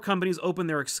more and more companies open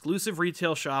their exclusive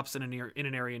retail shops in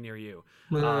an area near you.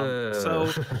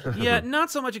 So, yeah,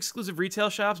 not so much exclusive retail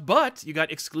shops, but you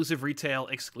got exclusive retail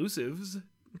exclusives.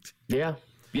 Yeah.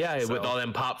 Yeah, with all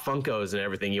them Pop Funkos and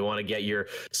everything. You want to get your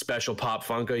special Pop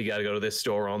Funko, you got to go to this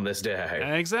store on this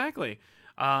day. Exactly.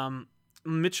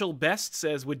 Mitchell Best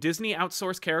says, would Disney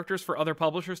outsource characters for other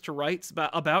publishers to write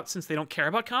about since they don't care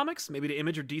about comics? Maybe to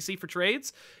Image or DC for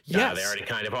trades? Yes. Yeah, they already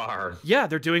kind of are. Yeah,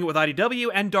 they're doing it with IDW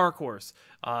and Dark Horse.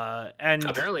 And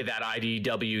apparently that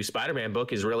IDW Spider-Man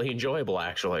book is really enjoyable,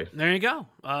 actually. There you go.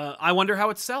 I wonder how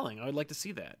it's selling. I would like to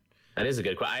see that. That is a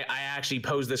good question. I actually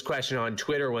posed this question on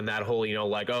Twitter when that whole, you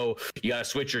got to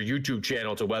switch your YouTube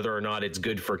channel to whether or not it's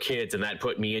good for kids. And that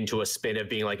put me into a spin of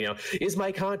being like, is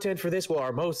my content for this? Well,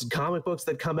 are most comic books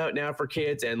that come out now for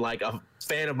kids? And like a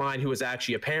fan of mine who was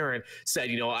actually a parent said,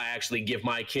 I actually give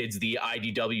my kids the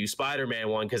IDW Spider-Man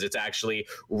one because it's actually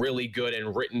really good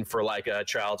and written for like a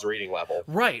child's reading level.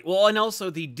 Right. Well, and also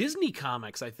the Disney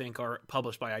comics, I think, are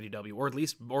published by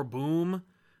IDW or Boom.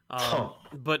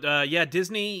 But yeah,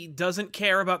 Disney doesn't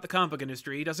care about the comic book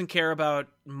industry, doesn't care about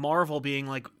Marvel being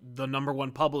like the number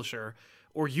one publisher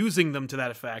or using them to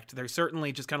that effect. They're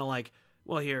certainly just kind of like,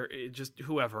 well, here, just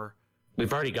whoever.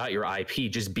 We've already got your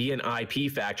IP. Just be an IP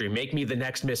factory. Make me the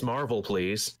next Miss Marvel,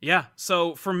 please. Yeah.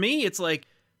 So for me, it's like,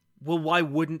 well, why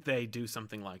wouldn't they do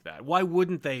something like that? Why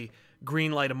wouldn't they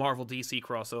greenlight a Marvel DC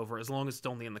crossover as long as it's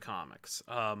only in the comics?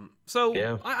 So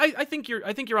yeah. I think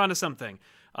you're onto something.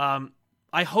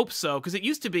 I hope so, because it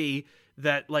used to be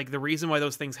that like the reason why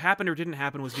those things happened or didn't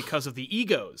happen was because of the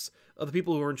egos of the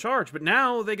people who were in charge. But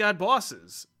now they got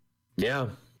bosses.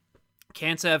 Yeah.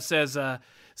 Kantsev says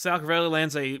Sal Cavalli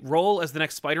lands a role as the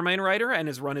next Spider-Man writer, and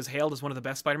his run is hailed as one of the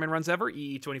best Spider-Man runs ever.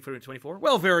 E24.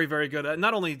 Well, very, very good.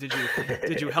 Not only did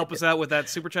you help us out with that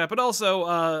super chat, but also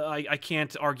I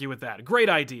can't argue with that. Great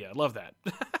idea. Love that.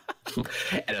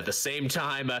 And at the same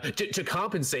time, to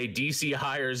compensate, DC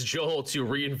hires Joel to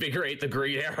reinvigorate the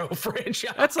Green Arrow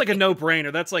franchise. That's like a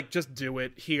no-brainer. That's like, just do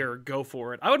it. Here, go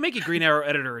for it. I would make a Green Arrow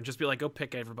editor and just be like, go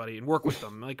pick everybody and work with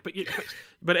them. Like,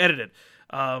 but edit it.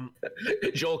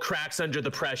 Joel cracks under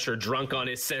the pressure, drunk on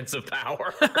his sense of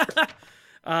power.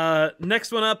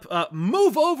 Next one up,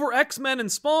 move over X-Men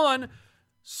and Spawn.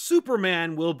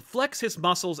 Superman will flex his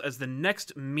muscles as the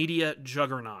next media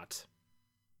juggernaut.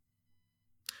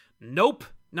 Nope.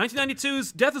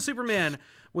 1992's Death of Superman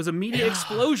was a media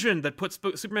explosion that put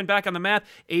Superman back on the map.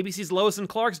 ABC's Lois and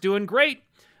Clark's doing great.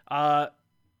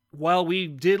 While we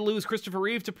did lose Christopher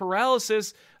Reeve to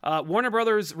paralysis, Warner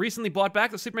Brothers recently bought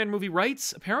back the Superman movie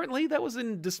rights. Apparently, that was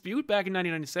in dispute back in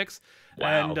 1996.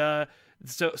 Wow. And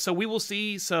so we will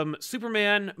see some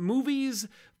Superman movies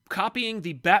copying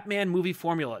the Batman movie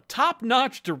formula.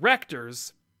 Top-notch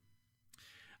directors,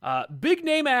 big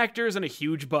name actors, and a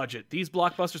huge budget. These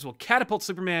blockbusters will catapult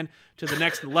Superman to the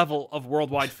next level of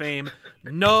worldwide fame.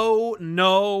 No.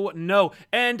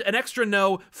 And an extra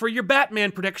no for your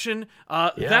Batman prediction.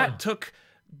 That took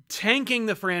tanking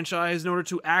the franchise in order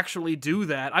to actually do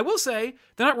that. I will say,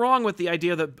 they're not wrong with the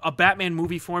idea that a Batman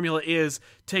movie formula is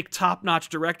take top-notch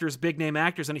directors, big name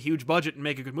actors, and a huge budget and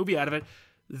make a good movie out of it.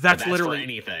 That's literally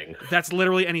anything. That's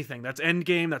literally anything. That's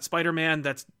Endgame, that's Spider-Man,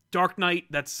 that's Dark Knight,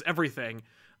 that's everything.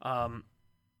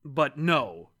 But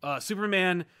no,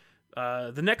 Superman,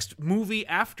 the next movie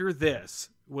after this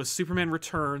was Superman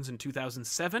Returns in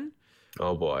 2007.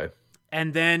 Oh boy.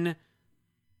 And then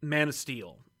Man of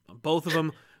Steel. Both of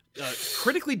them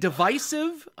critically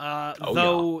divisive,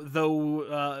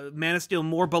 though Man of Steel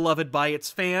more beloved by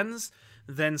its fans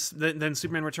than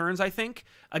Superman Returns, I think.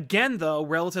 Again, though,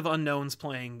 relative unknowns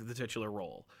playing the titular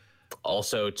role.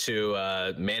 Also, to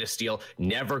Man of Steel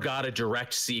never got a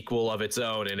direct sequel of its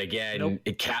own, and again,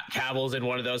 Cavill's in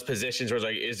one of those positions where it's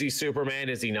like, is he Superman?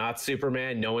 Is he not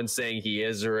Superman? No one's saying he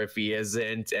is or if he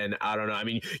isn't, and I don't know. I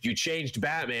mean, you changed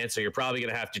Batman, so you're probably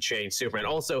gonna have to change Superman.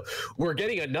 Also, we're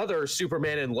getting another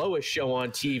Superman and Lois show on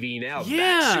TV now.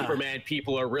 Yeah, that Superman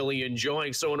people are really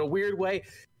enjoying. So in a weird way,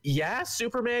 yeah,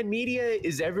 Superman media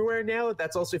is everywhere now.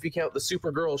 That's also if you count the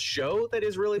Supergirl show that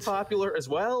is really popular as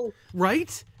well,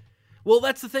 right? Well,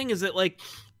 that's the thing, is that, like,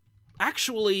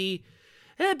 actually,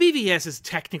 BVS is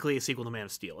technically a sequel to Man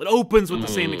of Steel. It opens with the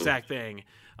same exact thing.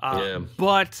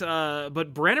 But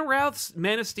Brandon Routh's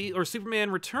Man of Steel, or Superman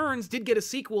Returns, did get a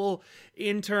sequel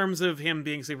in terms of him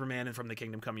being Superman and from the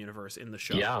Kingdom Come universe in the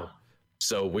show. Yeah,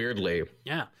 so weirdly.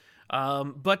 Yeah.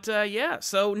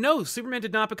 So no, Superman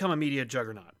did not become a media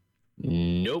juggernaut.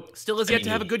 Nope. Still has yet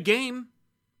to have a good game.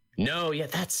 No, yeah,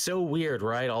 that's so weird,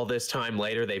 right? All this time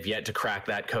later, they've yet to crack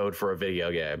that code for a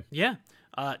video game. Yeah.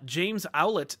 James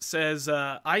Owlett says,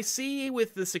 I see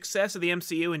with the success of the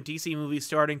MCU and DC movies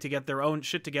starting to get their own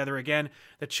shit together again,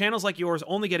 that channels like yours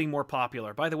only getting more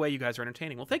popular. By the way, you guys are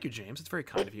entertaining. Well, thank you, James. It's very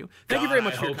kind of you. Thank you very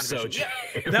much for your contribution.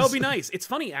 So, that would be nice. It's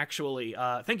funny, actually.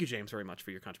 Thank you, James, very much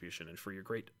for your contribution and for your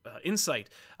great insight.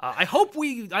 I hope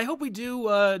we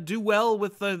do well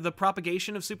with the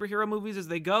propagation of superhero movies as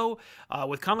they go,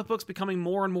 with comic books becoming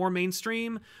more and more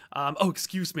mainstream.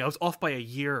 Excuse me, I was off by a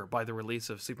year by the release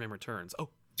of Superman Returns.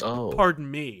 Oh,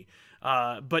 pardon me.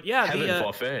 But yeah, Heaven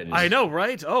forfend. I know,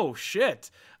 right? Oh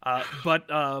shit. But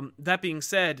that being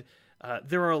said,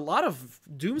 there are a lot of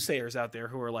doomsayers out there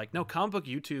who are like, no, comic book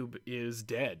YouTube is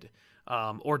dead,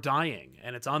 or dying,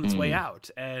 and it's on its way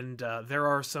out. And there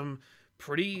are some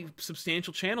pretty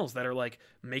substantial channels that are like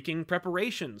making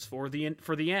preparations for the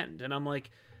end. And I'm like,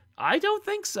 I don't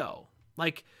think so.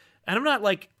 Like, and I'm not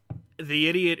like the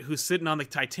idiot who's sitting on the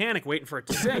Titanic waiting for it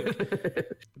to sink.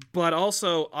 But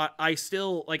also, I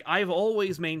still, like, I've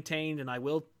always maintained, and I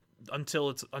will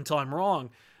until I'm wrong,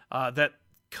 that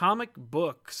comic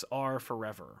books are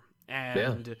forever.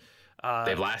 And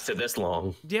they've lasted this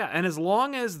long. Yeah, and as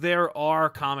long as there are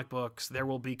comic books, there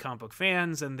will be comic book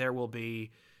fans, and there will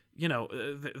be,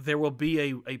 there will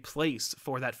be a place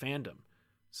for that fandom.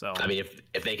 So I mean,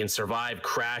 if they can survive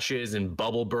crashes and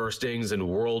bubble burstings and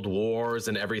world wars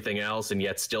and everything else, and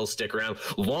yet still stick around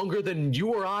longer than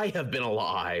you or I have been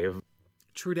alive.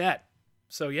 True that.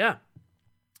 So yeah.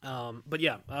 But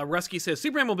yeah, Rusky says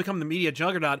Superman will become the media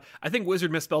juggernaut. I think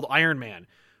Wizard misspelled Iron Man.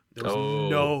 There was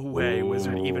no way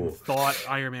Wizard even thought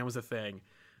Iron Man was a thing.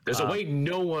 There's a way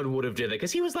no one would have did it,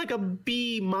 because he was like a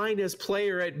B-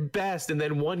 player at best, and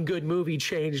then one good movie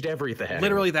changed everything.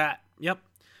 Literally that. Yep.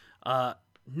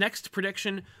 Next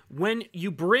prediction: when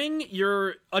you bring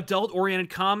your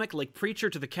adult-oriented comic like Preacher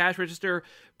to the cash register,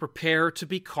 prepare to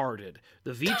be carded.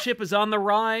 The V-chip is on the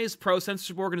rise,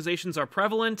 pro-censorship organizations are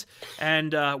prevalent,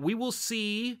 and we will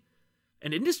see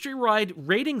an industry-wide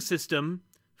rating system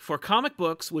for comic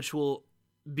books, which mature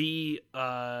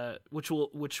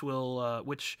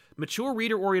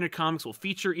reader-oriented comics will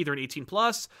feature either an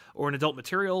 18+ or an adult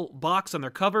material box on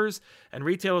their covers, and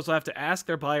retailers will have to ask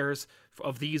their buyers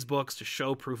of these books to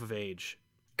show proof of age.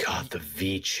 God, the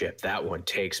V-chip, that one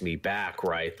takes me back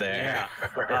right there.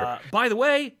 Yeah. By the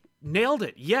way, nailed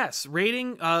it. Yes,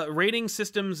 rating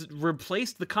systems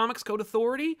replaced the Comics Code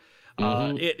Authority.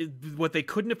 What they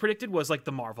couldn't have predicted was like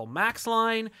the Marvel Max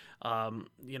line.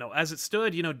 As it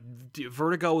stood,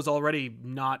 Vertigo was already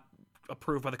not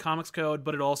approved by the Comics Code,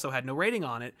 but it also had no rating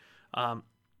on it.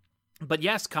 But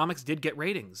yes, comics did get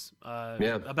ratings.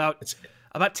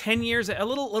 About 10 years, a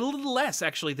little less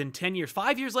actually than 10 years.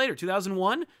 5 years later,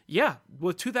 2001. Yeah,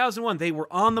 with 2001, they were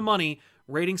on the money.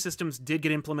 Rating systems did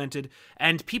get implemented,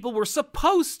 and people were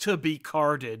supposed to be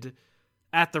carded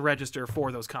at the register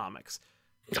for those comics.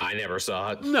 I never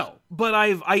saw it. No, but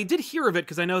I did hear of it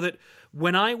because I know that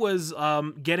when I was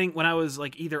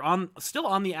like either still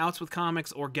on the outs with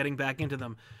comics or getting back into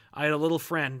them, I had a little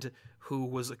friend who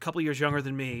was a couple years younger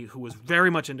than me who was very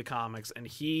much into comics, and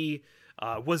he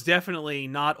was definitely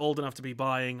not old enough to be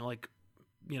buying like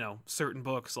certain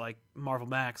books like Marvel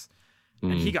Max,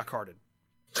 and he got carded.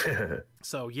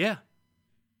 So yeah.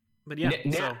 But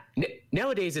yeah,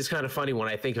 nowadays it's kind of funny when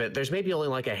I think of it. There's maybe only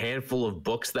like a handful of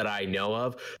books that I know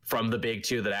of from the big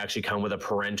two that actually come with a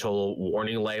parental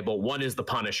warning label. One is The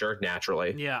Punisher,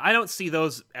 naturally. Yeah, I don't see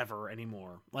those ever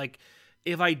anymore. Like,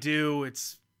 if I do,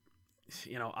 it's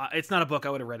it's not a book I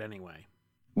would have read anyway.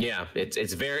 Yeah,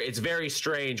 it's very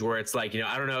strange where it's like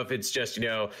I don't know if it's just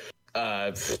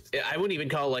I wouldn't even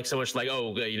call it like so much like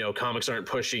comics aren't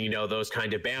pushing those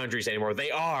kind of boundaries anymore.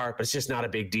 They are, but it's just not a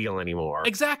big deal anymore.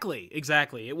 Exactly.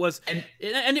 It was, and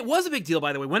it was a big deal,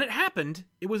 by the way. When it happened,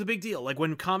 it was a big deal. Like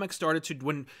when comics started to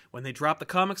when they dropped the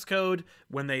Comics Code,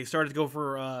 when they started to go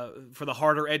for the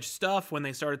harder edged stuff, when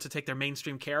they started to take their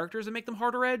mainstream characters and make them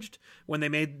harder edged, when they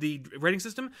made the rating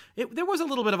system, there was a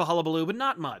little bit of a hullabaloo, but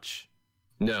not much.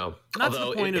 No, not to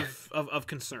the point of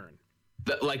concern.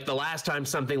 The last time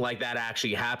something like that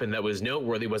actually happened that was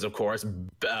noteworthy was, of course,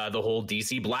 the whole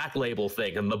DC Black Label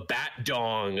thing and the Bat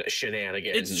Dong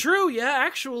shenanigans. It's true, yeah.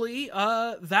 Actually,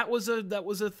 that was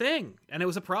a thing, and it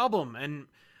was a problem. And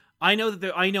I know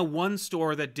that I know one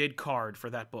store that did card for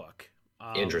that book.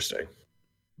 Interesting.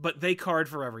 But they card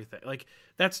for everything. Like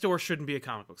that store shouldn't be a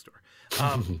comic book store.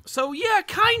 So yeah,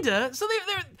 kinda. So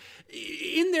they're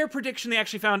in their prediction, they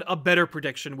actually found a better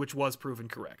prediction, which was proven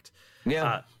correct.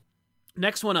 Yeah.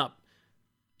 Next one up,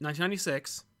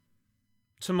 1996.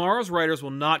 Tomorrow's writers will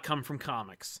not come from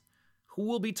comics. Who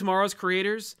will be tomorrow's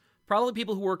creators? Probably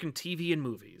people who work in TV and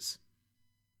movies.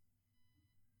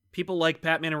 People like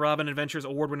Batman and Robin Adventures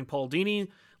award-winning Paul Dini,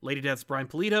 Lady Death's Brian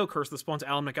Pulido, Curse of the Spawn's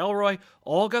Alan McElroy,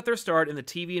 all got their start in the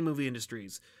TV and movie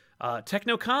industries.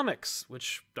 Techno Comics,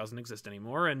 which doesn't exist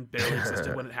anymore and barely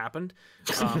existed when it happened.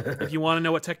 If you want to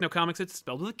know what Techno Comics is, it's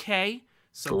spelled with a K,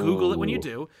 so Google it when you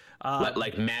do.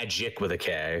 Like magic with a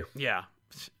K. Yeah.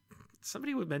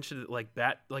 Somebody would mention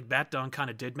that Bat Dawn kind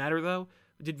of did matter, though.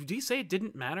 Did he say it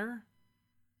didn't matter?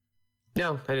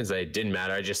 No, I didn't say it didn't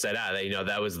matter. I just said,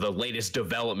 that was the latest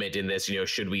development in this,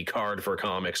 should we card for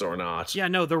comics or not? Yeah,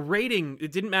 no, the rating,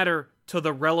 it didn't matter to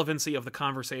the relevancy of the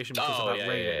conversation because about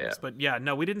ratings. Yeah. But yeah,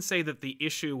 no, we didn't say that the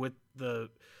issue with the...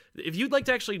 If you'd like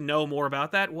to actually know more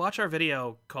about that, watch our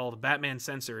video called Batman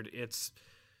Censored. It's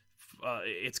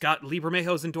got Lee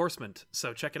Bermejo's endorsement,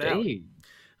 so check it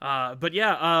out. But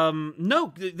yeah,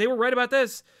 no, they were right about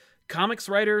this. Comics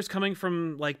writers coming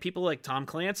from people like Tom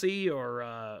Clancy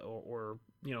or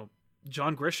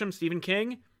John Grisham, Stephen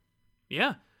King.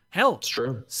 Yeah, hell, it's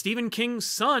true. Stephen King's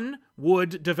son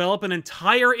would develop an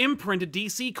entire imprint at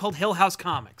DC called Hill House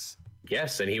Comics.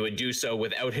 Yes, and he would do so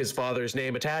without his father's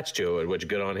name attached to it, which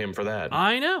good on him for that.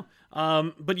 I know.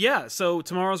 But yeah, so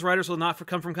tomorrow's writers will not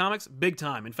come from comics, big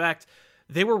time. In fact,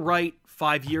 they were right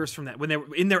 5 years from that when they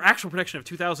were in their actual prediction of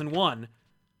 2001.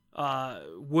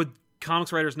 Would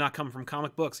comics writers not come from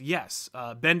comic books? Yes.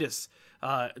 Bendis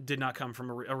did not come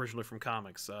from originally from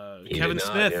comics. Kevin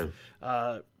Smith,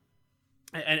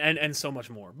 and so much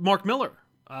more. Mark Miller,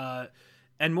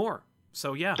 and more.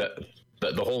 So yeah.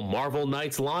 The whole Marvel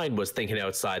Knights line was thinking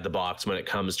outside the box when it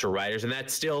comes to writers, and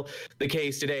that's still the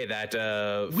case today. That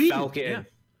Falcon. Yeah.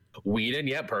 Whedon,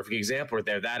 yeah, perfect example right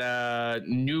there. That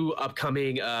new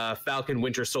upcoming Falcon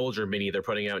Winter Soldier mini they're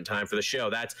putting out in time for the show.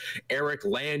 That's Eric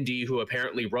Landy, who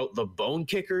apparently wrote the Bone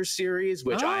Kickers series,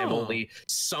 which I am only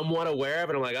somewhat aware of.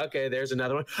 And I'm like, okay, there's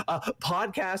another one.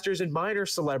 Podcasters and minor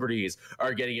celebrities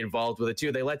are getting involved with it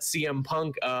too. They let CM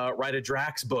Punk write a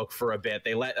Drax book for a bit.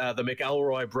 They let the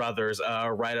McElroy brothers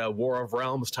write a War of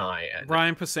Realms tie-in.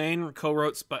 Brian Posehn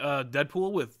co-wrote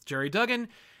Deadpool with Jerry Duggan.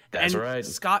 That's and right.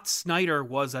 Scott Snyder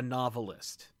was a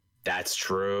novelist. That's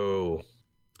true.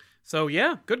 So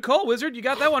yeah, good call, Wizard. You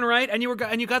got that one right, and you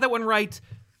got that one right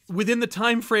within the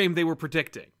time frame they were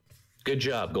predicting. Good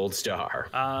job, Gold Star.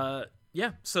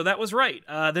 Yeah, so that was right.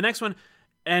 The next one,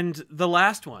 and the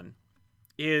last one,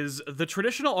 is the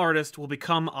traditional artist will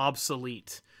become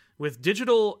obsolete with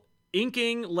digital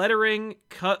inking, lettering,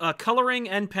 coloring,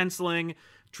 and penciling.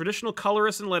 Traditional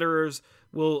colorists and letterers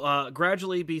will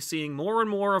gradually be seeing more and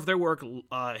more of their work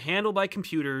handled by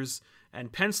computers,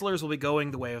 and pencilers will be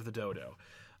going the way of the dodo.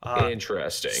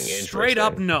 Interesting. Straight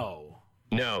up, no.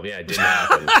 No, yeah, it didn't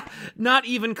happen. Not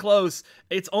even close.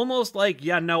 It's almost like,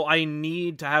 I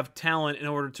need to have talent in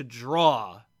order to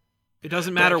draw. It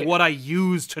doesn't matter what I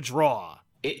use to draw.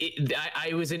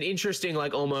 It was an interesting,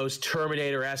 almost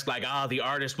Terminator-esque, the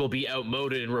artist will be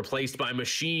outmoded and replaced by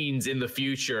machines in the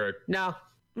future. No,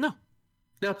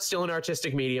 still an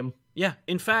artistic medium. Yeah.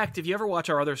 In fact, if you ever watch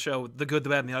our other show, The Good, the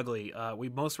Bad, and the Ugly, we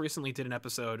most recently did an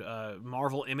episode,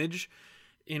 Marvel Image,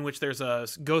 in which there's a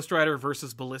Ghost Rider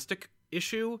versus Ballistic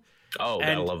issue. Oh,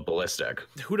 gotta love Ballistic.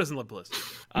 Who doesn't love Ballistic?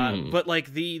 But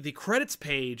the credits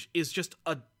page is just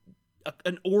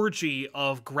an orgy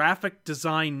of graphic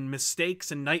design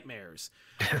mistakes and nightmares.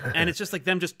 And it's just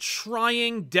them just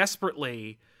trying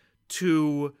desperately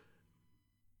to...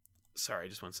 Sorry,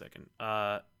 just one second.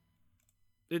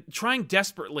 Trying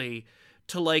desperately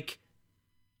to I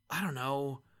don't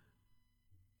know.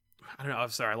 I'm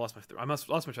sorry. I lost my train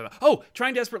of thought. Oh,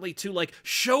 trying desperately to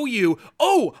show you.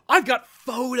 Oh, I've got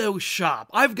Photoshop.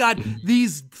 I've got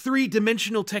these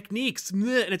 3-dimensional techniques,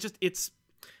 and it's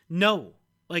no.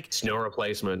 It's no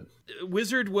replacement.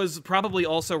 Wizard was probably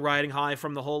also riding high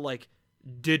from the whole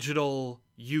digital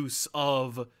use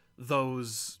of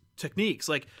those techniques.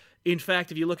 In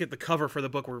fact, if you look at the cover for the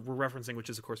book we're referencing, which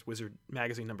is, of course, Wizard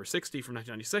Magazine number 60 from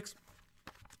 1996,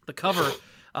 the cover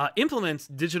implements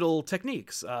digital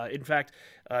techniques. In fact,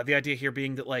 the idea here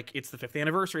being that it's the 5th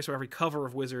anniversary, so every cover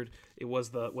of Wizard was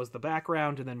the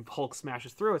background, and then Hulk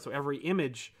smashes through it. So every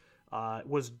image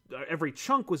every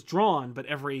chunk was drawn, but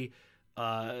every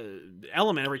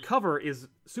element, every cover is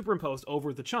superimposed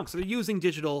over the chunk. So they're using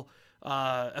digital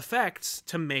effects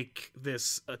to make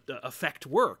this effect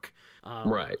work.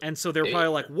 Right. And so they're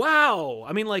probably wow.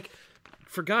 I mean,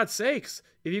 for God's sakes,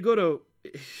 if you go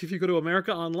to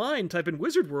America Online, type in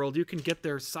Wizard World, you can get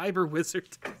their Cyber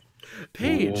Wizard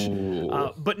page.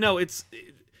 But no,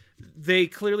 they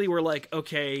clearly were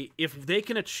okay, if they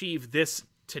can achieve this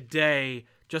today,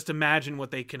 just imagine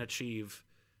what they can achieve,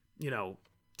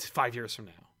 5 years from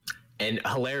now. And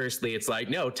hilariously, it's like,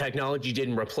 no, technology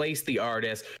didn't replace the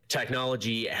artist.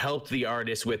 Technology helped the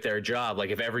artist with their job.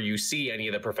 Like if ever you see any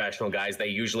of the professional guys, they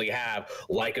usually have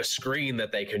like a screen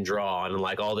that they can draw on and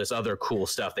like all this other cool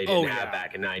stuff they didn't have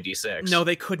back in 96. No,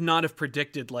 they could not have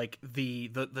predicted like the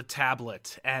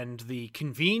tablet and the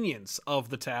convenience of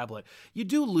the tablet. You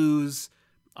do lose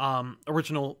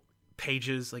original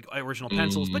pages, like original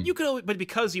pencils, but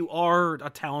because you are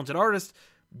a talented artist,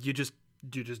 you just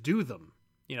do them.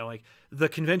 You know, like the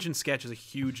convention sketch is a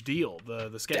huge deal.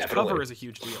 The sketch cover is a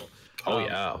huge deal. Oh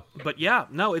yeah. But yeah,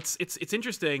 no, it's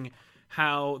interesting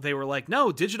how they were like,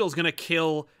 no, digital's gonna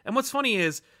kill. And what's funny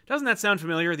is, doesn't that sound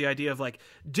familiar? The idea of like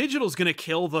digital's gonna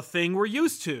kill the thing we're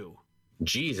used to.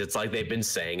 Geez, it's like they've been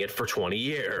saying it for 20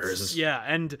 years. Yeah,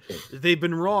 and they've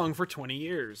been wrong for 20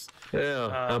 years. Yeah,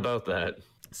 how about that?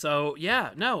 So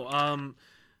yeah, no.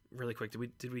 Really quick,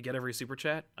 did we get every super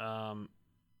chat?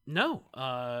 No,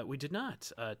 we did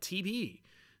not. TB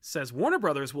says Warner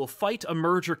Brothers will fight a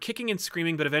merger kicking and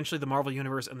screaming, but eventually the Marvel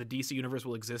Universe and the DC Universe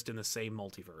will exist in the same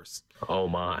multiverse. Oh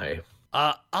my.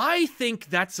 I think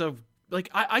that's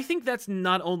I think that's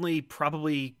not only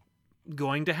probably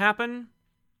going to happen,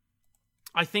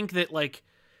 I think that like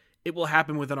it will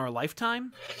happen within our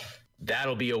lifetime.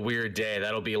 That'll be a weird day.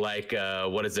 That'll be like,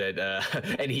 what is it?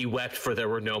 And he wept for there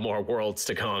were no more worlds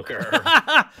to conquer.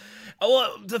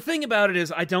 Well, the thing about it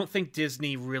is, I don't think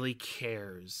Disney really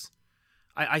cares.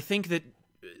 I think that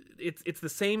it's the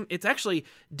same. It's actually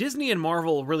Disney and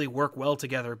Marvel really work well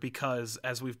together because,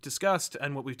 as we've discussed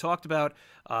and what we've talked about,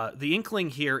 the inkling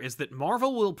here is that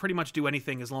Marvel will pretty much do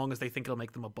anything as long as they think it'll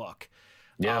make them a buck.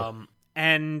 Yeah.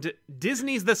 And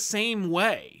Disney's the same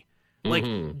way.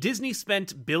 Like, Disney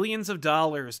spent billions of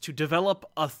dollars to develop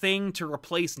a thing to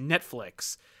replace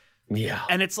Netflix. Yeah.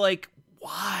 And it's like,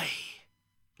 why?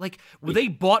 Like, they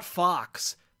bought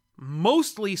Fox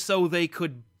mostly so they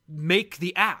could make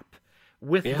the app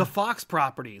with the Fox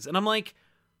properties. And I'm like,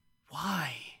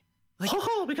 why? Like,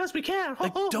 because we can.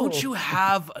 Like, don't you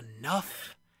have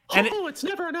enough? And it's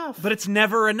never enough. But it's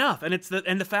never enough. And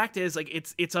the fact is, like,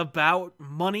 it's about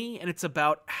money and it's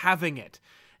about having it.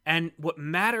 And what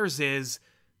matters is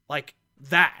like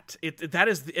that. That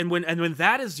is, and when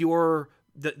that is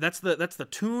that's the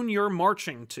tune you're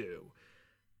marching to.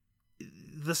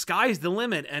 The sky's the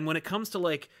limit. And when it comes to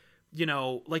like, you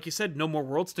know, like you said, no more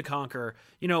worlds to conquer.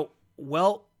 You know,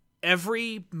 well,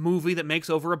 every movie that makes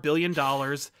over $1 billion,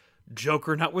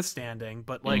 Joker notwithstanding,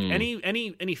 but like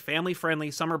any family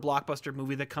friendly summer blockbuster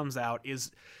movie that comes out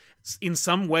is in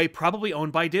some way probably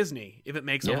owned by Disney if it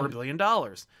makes over $1 billion.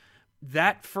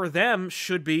 That for them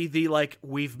should be the like,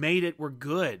 we've made it, we're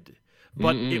good.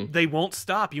 But they won't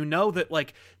stop. You know that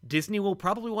like Disney will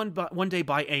probably one day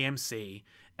buy AMC,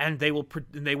 and they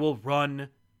will run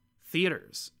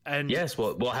theaters. And yes,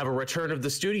 we'll have a return of the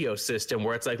studio system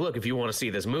where it's like, look, if you want to see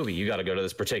this movie, you got to go to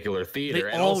this particular theater.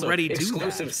 They and already also do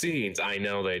exclusive that. scenes. I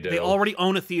know they do. They already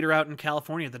own a theater out in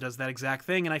California that does that exact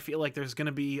thing, and I feel like there's going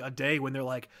to be a day when they're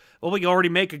like, well, we already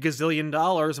make $1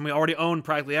 gazillion and we already own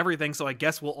practically everything, so I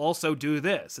guess we'll also do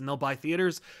this. And they'll buy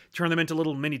theaters, turn them into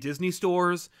little mini Disney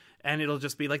stores, and it'll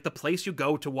just be like the place you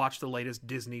go to watch the latest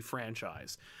Disney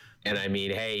franchise. And I mean,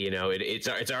 hey, you know, it's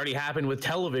already happened with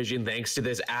television thanks to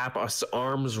this app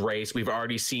arms race. We've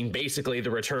already seen basically the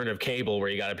return of cable,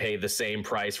 where you got to pay the same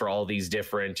price for all these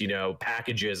different, you know,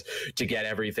 packages to get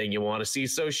everything you want to see.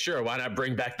 So sure, why not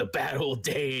bring back the bad old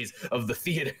days of the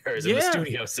theaters and the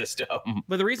studio system?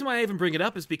 But the reason why I even bring it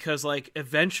up is because, like,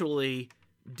 eventually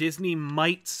Disney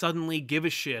might suddenly give a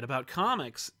shit about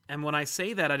comics. And when I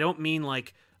say that, I don't mean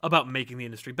like about making the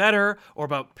industry better or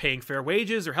about paying fair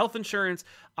wages or health insurance.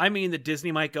 I mean that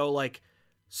Disney might go like,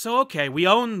 so okay, we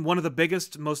own one of the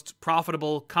biggest, most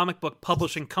profitable comic book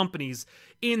publishing companies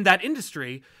in that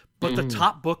industry, but the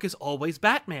top book is always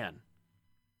Batman.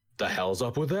 The hell's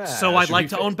up with that? So I'd like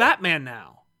to own Batman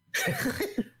now.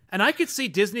 And I could see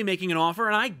Disney making an offer,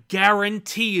 and I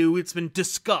guarantee you it's been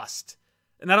discussed.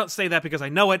 And I don't say that because I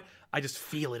know it, I just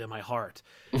feel it in my heart.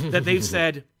 That they've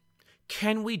said,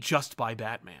 can we just buy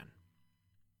Batman?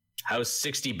 How's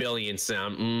 60 billion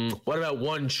sound? What about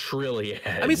 1 trillion?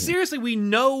 I mean, seriously, we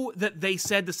know that they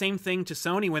said the same thing to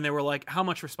Sony when they were like, how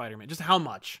much for Spider-Man? Just how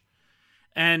much?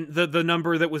 And the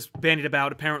number that was bandied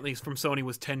about apparently from Sony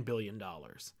was $10 billion.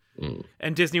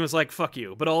 And Disney was like, fuck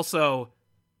you. But also,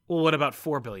 well, what about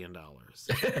 $4 billion?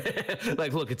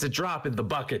 Like, look, it's a drop in the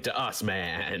bucket to us,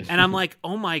 man. And I'm like,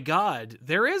 oh my God,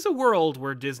 there is a world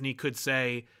where Disney could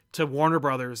say to Warner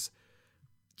Brothers,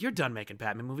 you're done making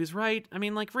Batman movies, right? I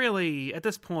mean, like, really, at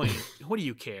this point, what do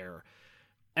you care?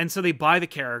 And so they buy the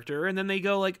character, and then they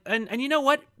go like, and you know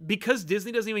what? Because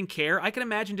Disney doesn't even care, I can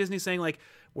imagine Disney saying like,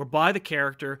 we'll buy the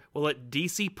character, we'll let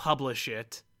DC publish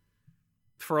it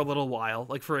for a little while,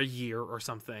 like for a year or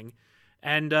something.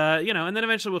 And, and then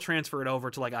eventually we'll transfer it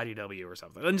over to like IDW or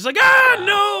something. And it's like,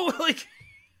 no! Like,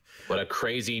 what a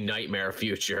crazy nightmare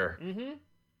future. Mm-hmm.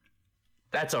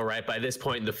 That's all right. By this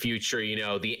point in the future,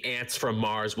 the ants from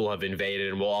Mars will have invaded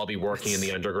and we'll all be working in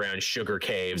the underground sugar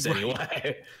caves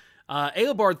anyway.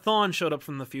 Eobard Thawne showed up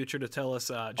from the future to tell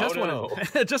us, just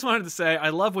wanted to say, I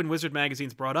love when Wizard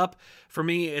magazine's brought up. For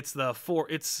me, it's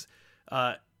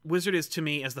Wizard is to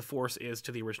me as the Force is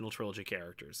to the original trilogy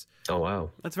characters. Oh, wow.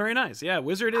 That's very nice. Yeah,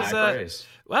 Wizard is... High praise.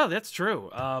 Well, that's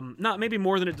true. Not maybe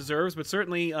more than it deserves, but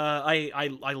certainly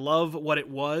I love what it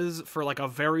was for like a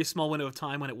very small window of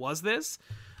time when it was this.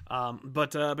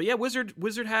 But yeah,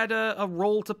 Wizard had a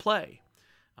role to play.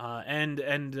 And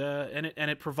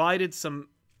it provided some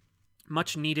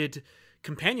much needed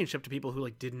companionship to people who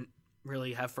like didn't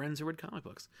really have friends who read comic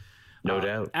books. No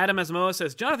doubt. Adam Asamoah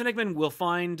says Jonathan Hickman will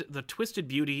find the Twisted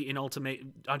Beauty in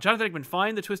Ultimatum. Jonathan Hickman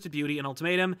find the Twisted Beauty in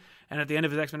Ultimatum, and at the end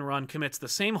of his X-Men run, commits the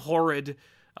same horrid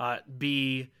that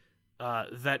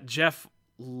Jeff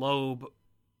Loeb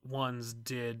ones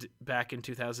did back in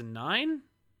 2009.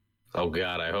 Oh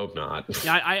God, I hope not.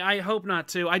 Yeah, I hope not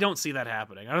too. I don't see that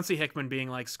happening. I don't see Hickman being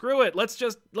like, screw it, let's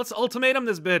ultimatum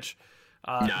this bitch.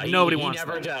 Nobody wants that.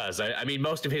 He never that. does. I mean,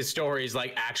 most of his stories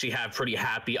like actually have pretty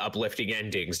happy, uplifting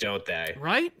endings, don't they?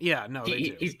 Right? Yeah, no, they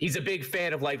do. He's a big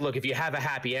fan of like, look, if you have a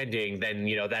happy ending, then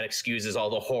that excuses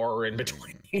all the horror in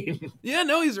between. Yeah,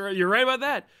 no, he's right. You're right about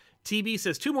that. TB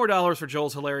says $2 more for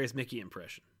Joel's hilarious Mickey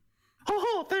impression.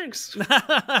 Oh, thanks.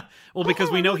 Well,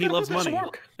 because we know he loves money.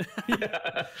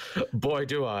 Yeah. Boy,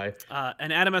 do I.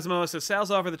 And Adam Asamoah says Sal's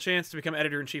offered the chance to become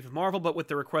editor-in-chief of Marvel, but with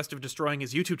the request of destroying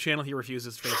his YouTube channel, he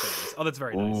refuses to face fans. Oh, that's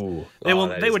very nice. Ooh. They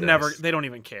would nice. Never. They don't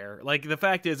even care. Like, the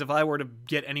fact is, if I were to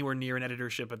get anywhere near an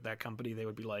editorship at that company, they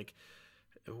would be like,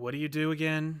 "What do you do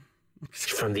again?"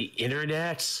 From the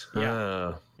internet?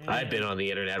 Yeah. I've been on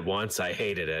the internet once. I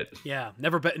hated it. Yeah,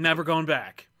 never going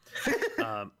back.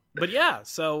 But yeah,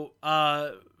 so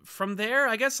from there,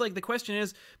 I guess like the question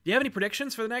is, do you have any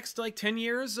predictions for the next like 10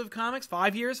 years of comics?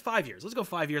 5 years? 5 years. Let's go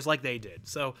 5 years like they did.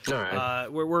 So all right.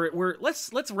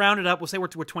 let's round it up. We'll say we're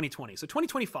 2020. So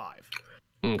 2025.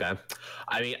 Okay.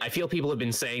 I mean, I feel people have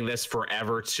been saying this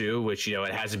forever too, which,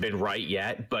 it hasn't been right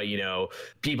yet, but,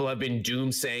 people have been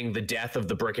doomsaying the death of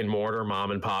the brick and mortar mom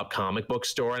and pop comic book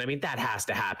store. And I mean, that has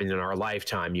to happen in our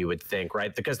lifetime, you would think,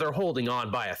 right? Because they're holding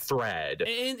on by a thread.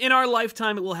 In our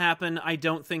lifetime, it will happen. I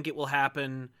don't think it will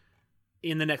happen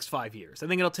in the next 5 years. I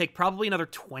think it'll take probably another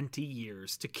 20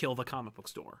 years to kill the comic book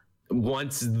store.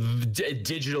 Once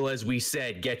digital, as we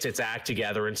said, gets its act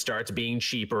together and starts being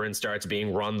cheaper and starts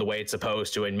being run the way it's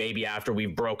supposed to, and maybe after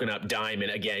we've broken up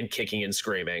Diamond again, kicking and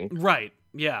screaming. Right,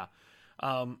 yeah.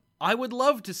 I would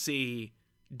love to see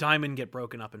Diamond get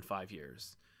broken up in 5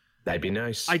 years. That'd be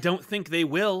nice. I don't think they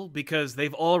will, because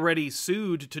they've already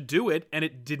sued to do it, and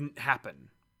it didn't happen.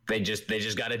 They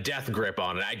just got a death grip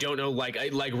on it. I don't know, like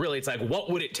really, it's like, what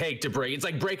would it take to break? It's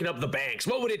like breaking up the banks.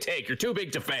 What would it take? You're too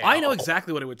big to fail. I know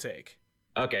exactly what it would take.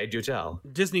 Okay, do tell.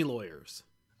 Disney lawyers.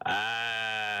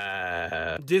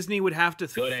 Disney would have to...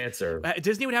 Good answer.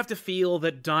 Disney would have to feel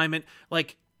that Diamond...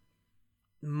 Like,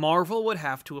 Marvel would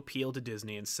have to appeal to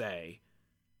Disney and say,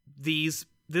 this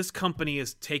company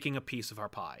is taking a piece of our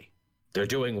pie. They're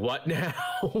doing what now?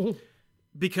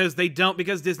 Because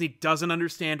Disney doesn't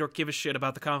understand or give a shit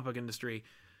about the comic book industry.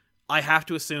 I have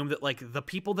to assume that like the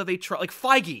people that they trust, like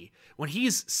Feige, when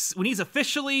he's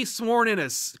officially sworn in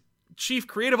as chief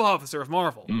creative officer of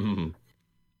Marvel,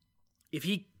 if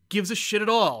he gives a shit at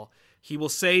all, he will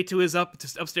say to his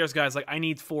upstairs guys like, I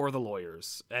need 4 of the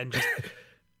lawyers, and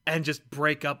just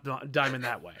break up Diamond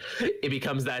that way. It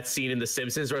becomes that scene in The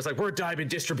Simpsons where it's like, we're Diamond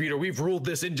distributor. We've ruled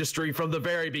this industry from the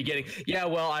very beginning. Yeah,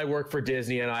 well, I work for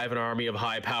Disney and I have an army of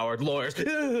high-powered lawyers.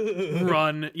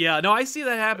 Run. Yeah, no, I see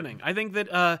that happening. I think that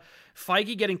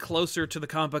Feige getting closer to the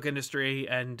comic book industry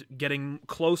and getting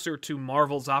closer to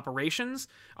Marvel's operations,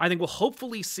 I think we'll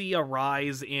hopefully see a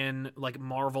rise in like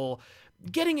Marvel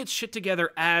getting its shit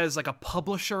together as like a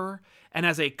publisher and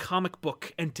as a comic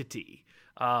book entity.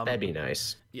 That'd be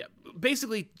nice. Yeah,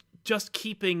 basically just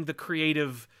keeping the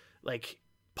creative like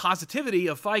positivity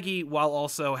of Feige while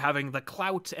also having the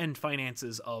clout and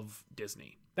finances of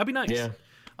Disney. That'd be nice. Yeah.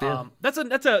 That's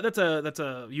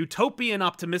a utopian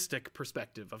optimistic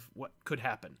perspective of what could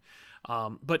happen.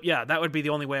 But yeah, that would be the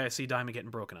only way I see Diamond getting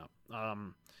broken up.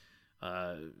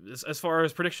 As far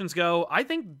as predictions go, I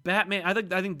think Batman.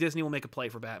 I think Disney will make a play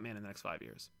for Batman in the next 5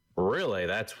 years. Really?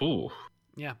 That's ooh.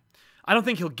 Yeah, I don't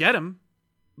think he'll get him.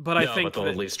 But I No, think but they'll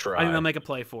that, at least I think try. they'll make a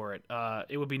play for it.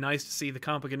 It would be nice to see the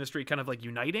comic book industry kind of like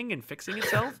uniting and fixing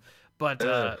itself, but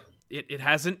it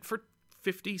hasn't for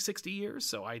 50, 60 years,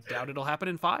 so I doubt it'll happen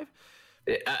in 5.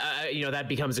 That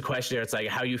becomes a question there. It's like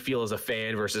how you feel as a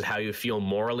fan versus how you feel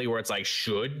morally, where it's like,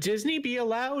 should Disney be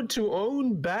allowed to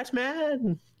own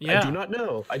Batman? Yeah. I do not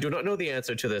know. I do not know the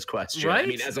answer to this question. Right? I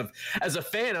mean, as a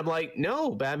fan, I'm like,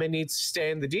 no, Batman needs to stay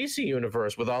in the DC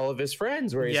universe with all of his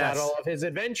friends where he's had all of his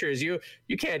adventures. You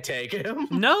can't take him.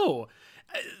 No.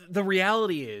 The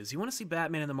reality is, you want to see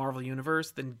Batman in the Marvel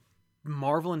Universe, then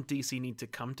Marvel and DC need to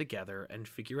come together and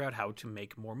figure out how to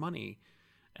make more money.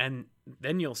 And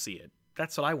then you'll see it.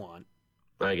 That's what I want.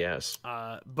 I guess.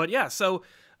 But yeah, so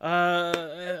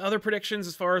other predictions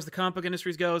as far as the comic book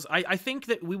industries goes, I think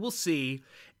that we will see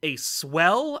a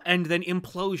swell and then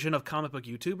implosion of comic book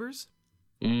YouTubers.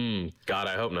 God,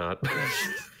 I hope not.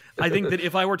 I think that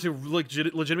if I were to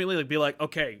legitimately be like,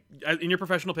 okay, in your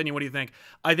professional opinion, what do you think?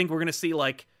 I think we're going to see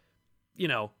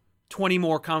 20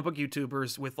 more comic book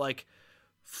YouTubers with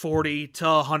 40 to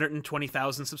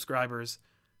 120,000 subscribers.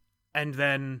 And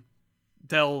then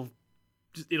it'll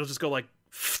just go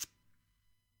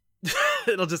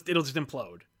it'll just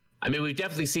implode. I mean, we've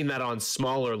definitely seen that on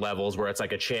smaller levels where it's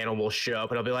like a channel will show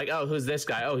up and I'll be like, oh, who's this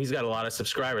guy? Oh, he's got a lot of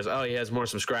subscribers. Oh, he has more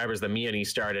subscribers than me and he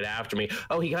started after me.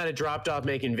 Oh, he kind of dropped off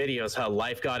making videos. How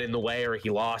life got in the way or he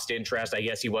lost interest. I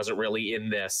guess he wasn't really in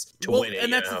this to win it.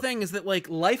 And that's the thing is that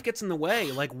life gets in the way.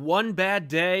 One bad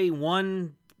day,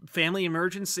 one family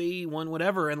emergency, one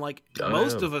whatever, and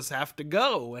most of us have to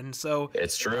go. And so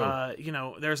it's true.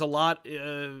 There's a lot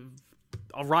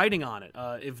riding on it.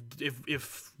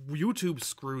 If YouTube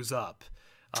screws up,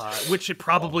 which it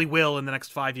probably will in the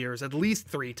next 5 years, at least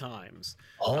 3 times.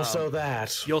 Also,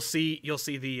 that you'll see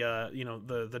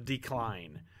the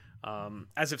decline.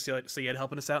 As if Syed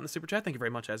helping us out in the super chat. Thank you very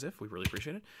much, As if we really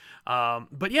appreciate it.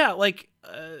 But yeah,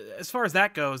 as far as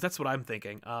that goes, that's what I'm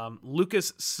thinking.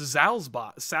 Lucas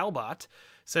Salbot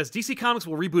says DC Comics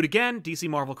will reboot again. DC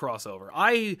Marvel crossover.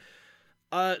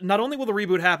 Not only will the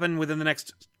reboot happen within the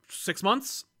next 6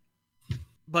 months,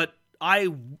 but I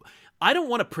don't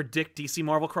want to predict DC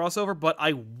Marvel crossover, but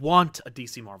I want a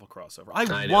DC Marvel crossover.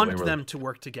 I want them to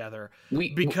work together.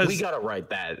 Because we gotta write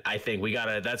that. I think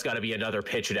that's gotta be another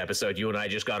pitch it episode. You and I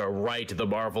just gotta write the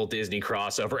Marvel Disney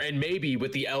crossover, and maybe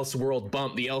with the Elseworld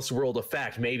bump, the Elseworld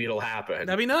effect, maybe it'll happen.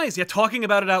 That'd be nice. Yeah, talking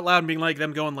about it out loud and being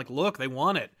them going look, they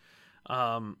want it.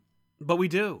 But we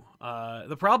do.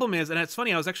 The problem is, and it's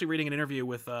funny, I was actually reading an interview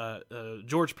with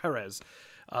George Perez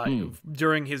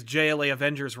during his JLA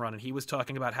Avengers run, and he was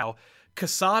talking about how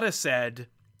Quesada said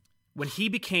when he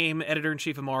became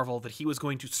editor-in-chief of Marvel that he was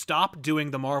going to stop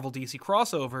doing the Marvel DC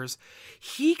crossovers.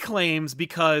 He claims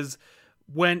because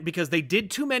they did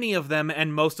too many of them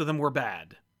and most of them were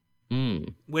bad.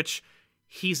 Which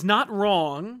he's not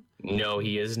wrong. No,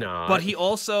 he is not. But he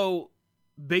also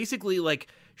basically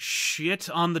shit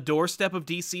on the doorstep of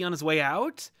DC on his way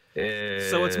out.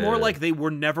 So it's more like they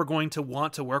were never going to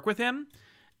want to work with him.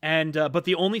 And but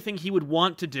the only thing he would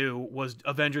want to do was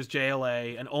Avengers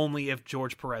JLA, and only if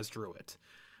George Perez drew it.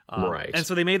 Right. And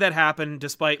so they made that happen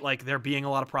despite there being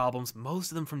a lot of problems, most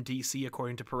of them from DC,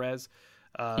 according to Perez.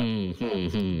 But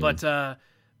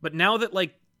now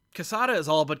that Quesada is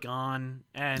all but gone,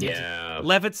 and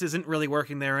Levitz isn't really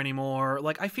working there anymore,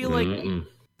 I feel like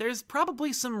there's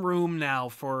probably some room now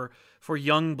for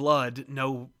young blood.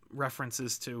 No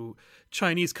references to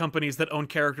Chinese companies that own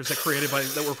characters that were created by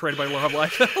Laura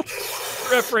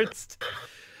Liefeld referenced.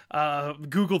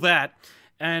 Google that,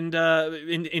 and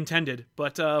intended.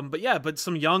 But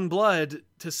some young blood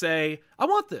to say, I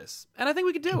want this, and I think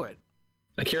we could do it.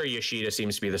 Akira Yoshida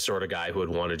seems to be the sort of guy who would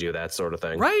want to do that sort of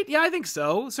thing. Right? Yeah, I think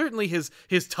so. Certainly his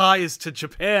ties to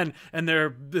Japan and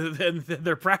their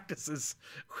practices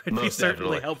would be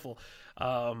certainly helpful.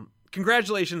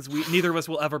 Congratulations. Neither of us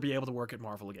will ever be able to work at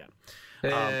Marvel again.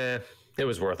 It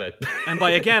was worth it. And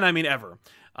by again, I mean ever.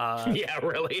 Yeah,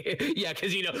 really. Yeah,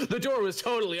 because, the door was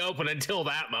totally open until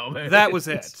that moment. That was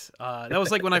it. That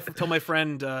was when I told my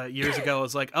friend years ago, I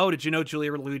was like, oh, did you know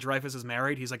Julia Louis-Dreyfus is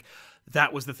married? He's like,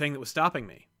 that was the thing that was stopping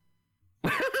me.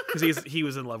 Because he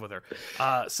was in love with her.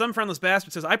 Some Friendless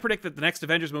Bastard says, I predict that the next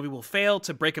Avengers movie will fail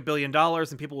to break $1 billion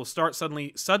and people will start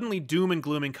suddenly doom and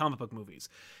glooming comic book movies.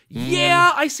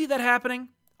 Yeah, I see that happening.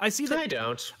 I see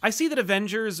that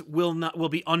Avengers will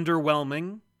be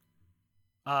underwhelming.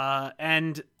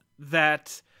 And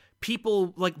that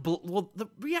people look at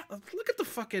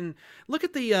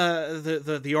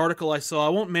the article I saw. I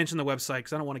won't mention the website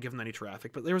because I don't want to give them any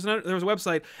traffic, but there was a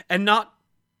website, and not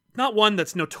one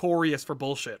that's notorious for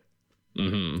bullshit.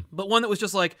 But one that was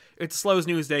just like, it's slow as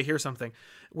news day, here's something,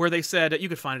 where they said, you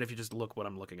could find it if you just look what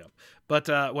I'm looking up, but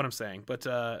what I'm saying, but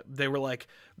they were like,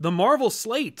 the Marvel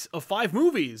slate of 5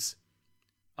 movies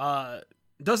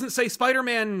doesn't say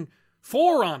Spider-Man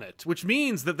 4 on it, which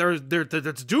means that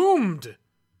that's doomed.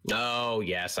 Oh,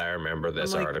 yes, I remember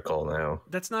this article now.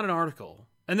 That's not an article.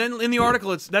 And then in the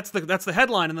article, that's the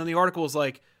headline, and then the article is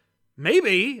like,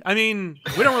 maybe, I mean,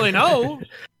 we don't really know.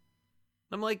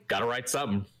 I'm like, gotta write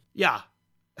something. Yeah.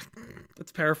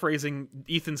 That's paraphrasing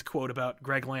Ethan's quote about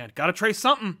Greg Land. Gotta trace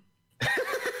something.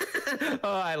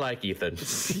 Oh, I like Ethan.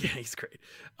 Yeah, he's great.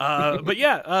 But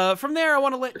yeah, from there, I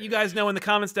want to let you guys know in the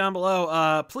comments down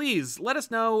below. Please let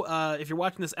us know if you're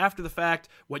watching this after the fact,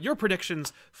 what your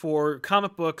predictions for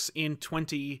comic books in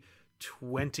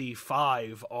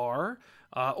 2025 are,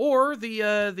 or the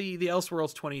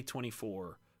Elseworlds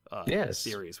 2024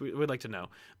 series. We'd like to know.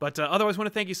 But otherwise, I want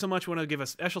to thank you so much. I want to give a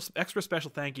extra special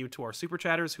thank you to our super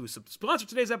chatters who sponsored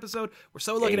today's episode. We're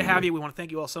so lucky to have you. We want to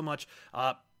thank you all so much.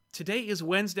 Today is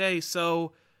Wednesday,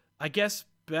 so I guess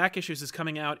Back Issues is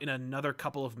coming out in another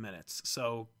couple of minutes.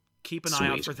 So keep an eye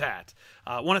out for that.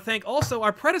 I want to thank also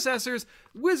our predecessors,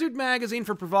 Wizard Magazine,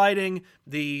 for providing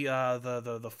the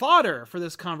fodder for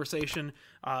this conversation.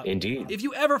 Indeed. If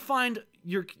you ever find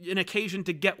an occasion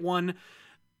to get one,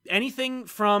 anything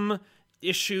from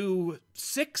issue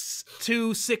 6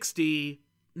 to 60,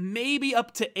 maybe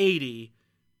up to 80,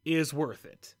 is worth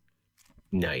it.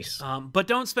 Nice. But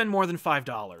don't spend more than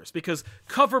 $5, because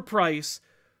cover price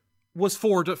was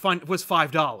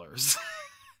 $5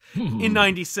 in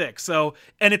 96. So,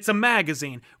 and it's a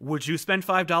magazine. Would you spend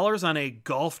 $5 on a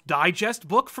Golf Digest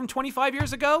book from 25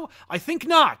 years ago? I think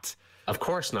not. Of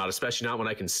course not, especially not when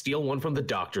I can steal one from the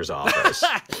doctor's office.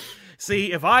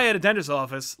 See, if I had a dentist's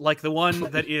office like the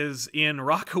one that is in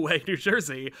Rockaway, New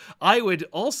Jersey, I would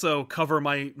also cover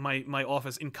my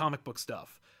office in comic book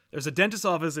stuff. There's a dentist's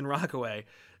office in Rockaway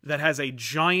that has a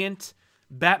giant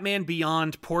Batman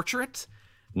Beyond portrait.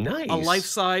 Nice. A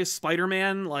life-size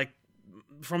Spider-Man, like,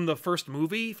 from the first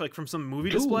movie, like from some movie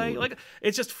display. Like,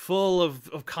 it's just full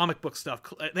of comic book stuff.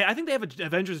 I think they have an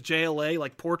Avengers JLA,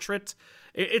 like, portrait.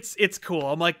 It's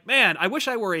cool. I'm like, man, I wish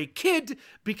I were a kid,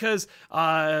 because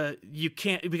you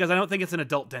can't, because I don't think it's an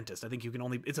adult dentist. I think you can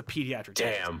only, it's a pediatric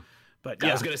dentist. Damn. But yeah.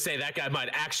 I was going to say, that guy might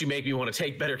actually make me want to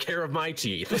take better care of my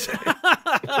teeth.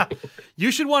 You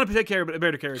should want to take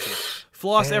better care of your teeth.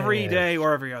 Floss every day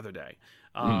or every other day.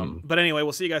 But anyway,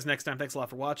 we'll see you guys next time. Thanks a lot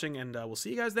for watching, and we'll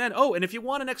see you guys then. Oh, and if you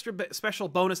want an extra special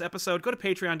bonus episode, go to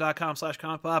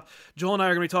patreon.com/comicpop. Joel and I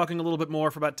are going to be talking a little bit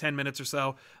more for about 10 minutes or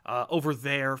so over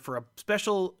there for a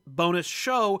special bonus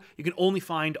show you can only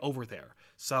find over there.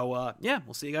 So, yeah,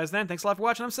 we'll see you guys then. Thanks a lot for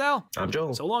watching. I'm Sal. I'm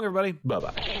Joel. So long, everybody.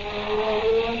 Bye-bye.